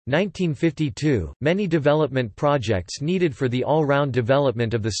 1952, many development projects needed for the all-round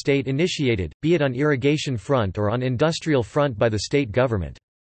development of the state initiated, be it on irrigation front or on industrial front by the state government.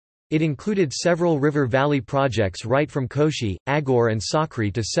 It included several river valley projects right from Koshi, Aghore and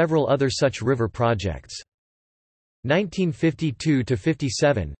Sakri to several other such river projects.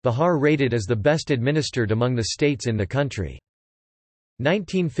 1952–57, Bihar rated as the best administered among the states in the country.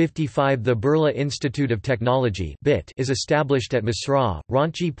 1955 – The Birla Institute of Technology is established at Mesra,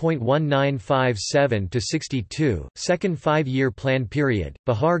 Ranchi. 1957–62, second five-year plan period,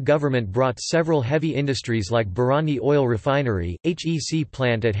 Bihar government brought several heavy industries like Barani Oil Refinery, HEC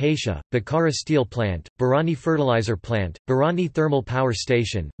plant at Haisha, Bokaro Steel Plant, Barani Fertilizer Plant, Barani Thermal Power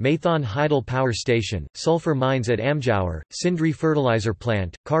Station, Maithon Hydel Power Station, sulfur mines at Amjaur, Sindri Fertilizer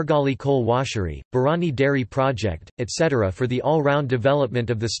Plant, Kargali Coal Washery, Barani Dairy Project, etc. for the all-round development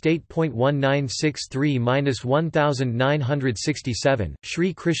of the state. 1963–1967,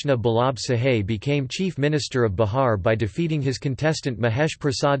 Sri Krishna Ballabh Sahai became Chief Minister of Bihar by defeating his contestant Mahesh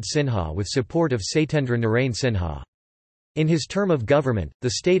Prasad Sinha with support of Satyendra Narain Sinha. In his term of government,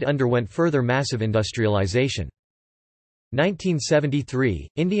 the state underwent further massive industrialization. 1973,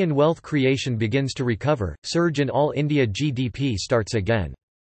 Indian wealth creation begins to recover, surge in all India GDP starts again.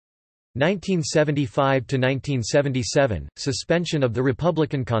 1975–1977, suspension of the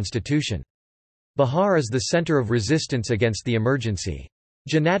Republican Constitution. Bihar is the centre of resistance against the emergency.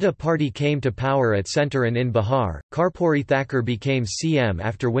 Janata Party came to power at centre and in Bihar. Karpuri Thakur became CM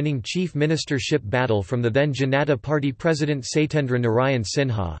after winning chief ministership battle from the then Janata Party president Satyendra Narayan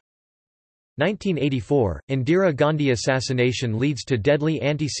Sinha. 1984, Indira Gandhi assassination leads to deadly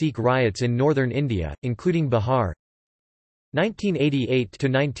anti-Sikh riots in northern India, including Bihar.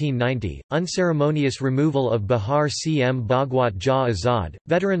 1988–1990, unceremonious removal of Bihar CM Bhagwat Jha Azad,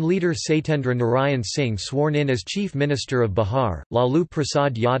 veteran leader Satyendra Narayan Singh sworn in as Chief Minister of Bihar, Lalu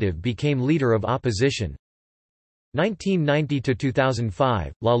Prasad Yadav became leader of opposition.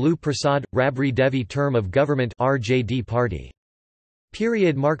 1990–2005, Lalu Prasad – Rabri Devi term of government RJD Party.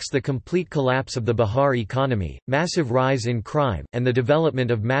 Period marks the complete collapse of the Bihar economy, massive rise in crime, and the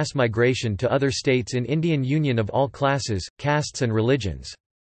development of mass migration to other states in Indian Union of all classes, castes and religions.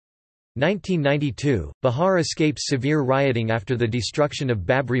 1992, Bihar escapes severe rioting after the destruction of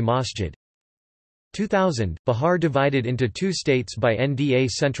Babri Masjid. 2000, Bihar divided into two states by NDA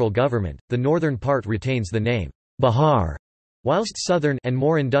central government, the northern part retains the name Bihar, whilst southern and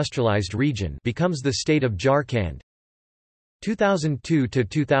more industrialized region becomes the state of Jharkhand.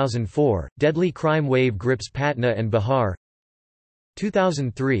 2002–2004, deadly crime wave grips Patna and Bihar.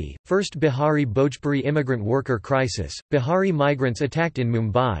 2003, first Bihari Bhojpuri immigrant worker crisis, Bihari migrants attacked in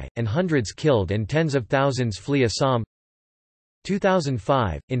Mumbai, and hundreds killed and tens of thousands flee Assam.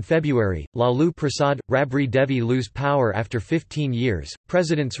 2005, in February, Lalu Prasad – Rabri Devi lose power after 15 years,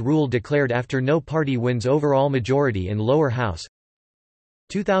 president's rule declared after no party wins overall majority in lower house.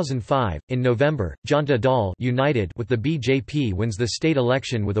 2005, in November, Janta Dal united with the BJP wins the state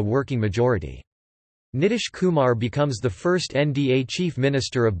election with a working majority. Nitish Kumar becomes the first NDA Chief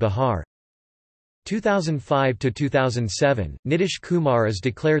Minister of Bihar. 2005–2007, Nitish Kumar is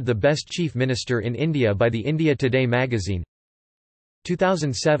declared the best Chief Minister in India by the India Today magazine.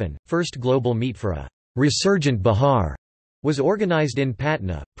 2007, first global meet for a resurgent Bihar was organized in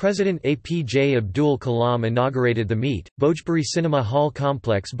Patna. President APJ Abdul Kalam inaugurated the meet. Bhojpuri Cinema Hall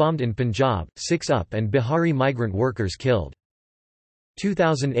complex bombed in Punjab, 6 up and Bihari migrant workers killed.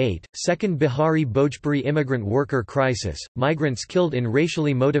 2008, second Bihari Bhojpuri immigrant worker crisis, migrants killed in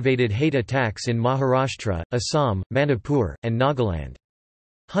racially motivated hate attacks in Maharashtra, Assam, Manipur, and Nagaland.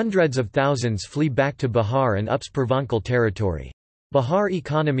 Hundreds of thousands flee back to Bihar and UP's Purvanchal territory. Bihar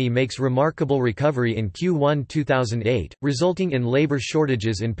economy makes remarkable recovery in Q1 2008, resulting in labour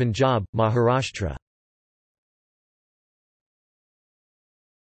shortages in Punjab, Maharashtra.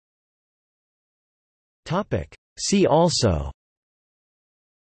 See also: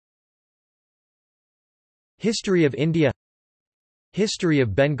 History of India, History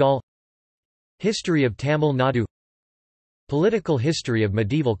of Bengal, History of Tamil Nadu, Political history of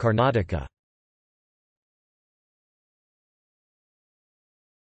medieval Karnataka.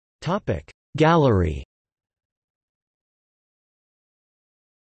 Gallery.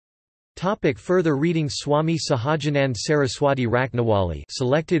 Further reading: Swami Sahajanand Saraswati Raknawali,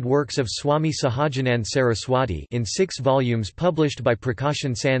 Selected Works of Swami Sahajanand Saraswati in 6 volumes published by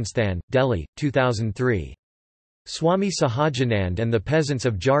Prakashan Sansthan, Delhi, 2003. Swami Sahajanand and the Peasants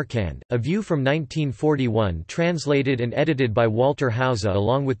of Jharkhand, A View from 1941, translated and edited by Walter Hausa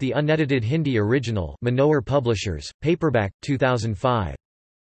along with the unedited Hindi original, Manohar Publishers, paperback, 2005.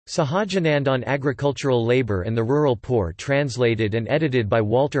 Sahajanand on Agricultural Labour and the Rural Poor, translated and edited by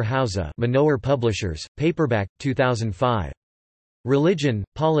Walter Hausa, Manohar Publishers, paperback, 2005. Religion,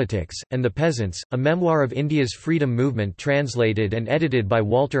 Politics, and the Peasants, a memoir of India's freedom movement translated and edited by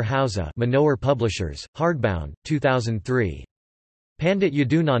Walter Hauser, Manohar Publishers, hardbound, 2003. Pandit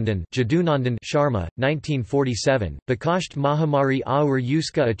Yadunandan Sharma, 1947, Bakasht Mahamari Aur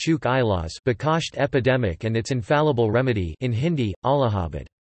Uska Achuk Ilas Bakasht Epidemic and its Infallible Remedy in Hindi, Allahabad.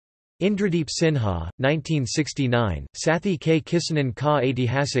 Indradeep Sinha, 1969, Sathi K. Kisanan Ka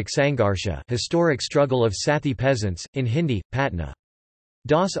Aitihasik Sangharsha Historic Struggle of Sathi Peasants, in Hindi, Patna.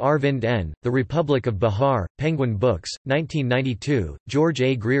 Das Arvind N., The Republic of Bihar, Penguin Books, 1992, George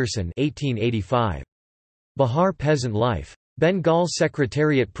A. Grierson 1885. Bihar Peasant Life. Bengal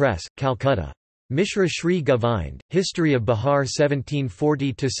Secretariat Press, Calcutta. Mishra Shri Govind, History of Bihar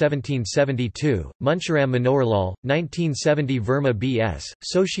 1740–1772, Munshiram Manoharlal, 1970. Verma B.S.,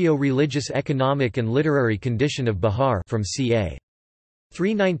 Socio-Religious Economic and Literary Condition of Bihar from ca.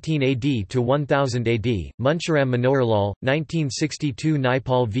 319 AD to 1000 AD, Munshiram Manoharlal, 1962.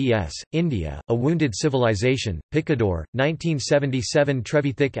 Naipal V.S., India, A Wounded Civilization, Picador, 1977.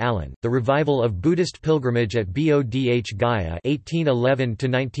 Trevithik Alan, The Revival of Buddhist Pilgrimage at Bodh Gaya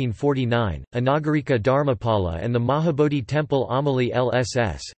 1811–1949, Anagarika Dharmapala and the Mahabodhi Temple Amali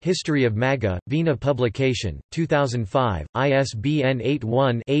LSS, History of Magha, Veena Publication, 2005, ISBN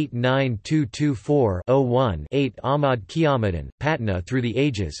 81-89224-01-8. Ahmad Kiamadan, Patna Through the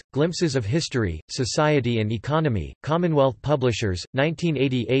Ages, Glimpses of History, Society and Economy, Commonwealth Publishers,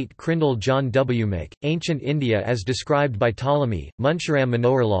 1988. Crindle John W. Mick, Ancient India as Described by Ptolemy, Munshiram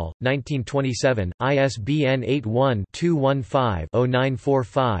Manoharlal, 1927, ISBN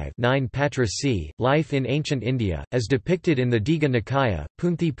 81-215-0945-9. Patras C., Life in Ancient India, as Depicted in the Digha Nikaya,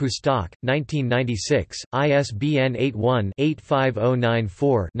 Punthi Pustak, 1996, ISBN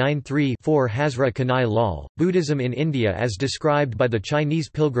 81-85094-93-4. Hazra Kanai Lal, Buddhism in India as Described by the Chinese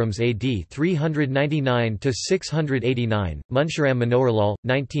Pilgrims AD 399–689, Munshiram Manoharlal,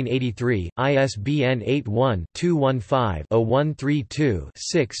 1983, ISBN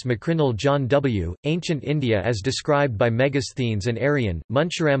 81-215-0132-6. McCrindle John W., Ancient India as Described by Megasthenes and Aryan,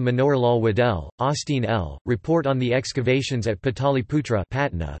 Munshiram Manoharlal Waddell, Austin L., Report on the Excavations at Pataliputra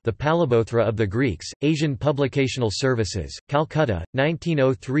Patna, The Palabothra of the Greeks, Asian Publicational Services, Calcutta,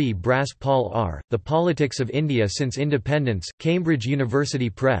 1903. Brass Paul R., The Politics of India Since Independence, Cambridge University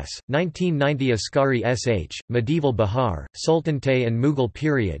Press, 1990. Askari S.H., Medieval Bihar, Sultanate and Mughal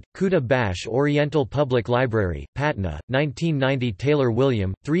Period, Kuta Bash Oriental Public Library, Patna, 1990. Taylor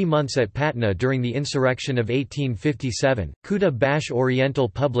William, 3 Months at Patna During the Insurrection of 1857, Kuta Bash Oriental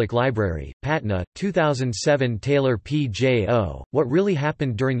Public Library, Patna, 2007. Taylor P.J.O., What Really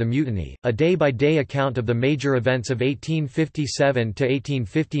Happened During the Mutiny, a day-by-day account of the major events of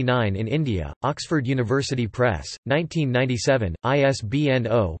 1857–1859 in India, Oxford University Press, 1997, ISBN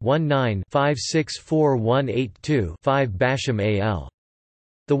 0-19-564182-5. Basham A.L.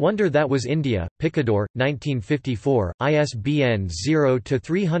 The Wonder That Was India, Picador, 1954, ISBN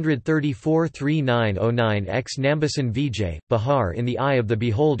 0-334-3909-X. Nambasan Vijay, Bihar in the Eye of the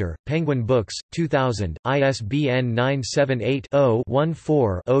Beholder, Penguin Books, 2000, ISBN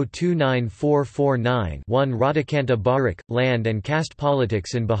 978-0-14-029449-1. Radhakanta Barak, Land and Caste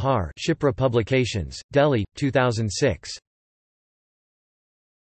Politics in Bihar, Shipra Publications, Delhi, 2006.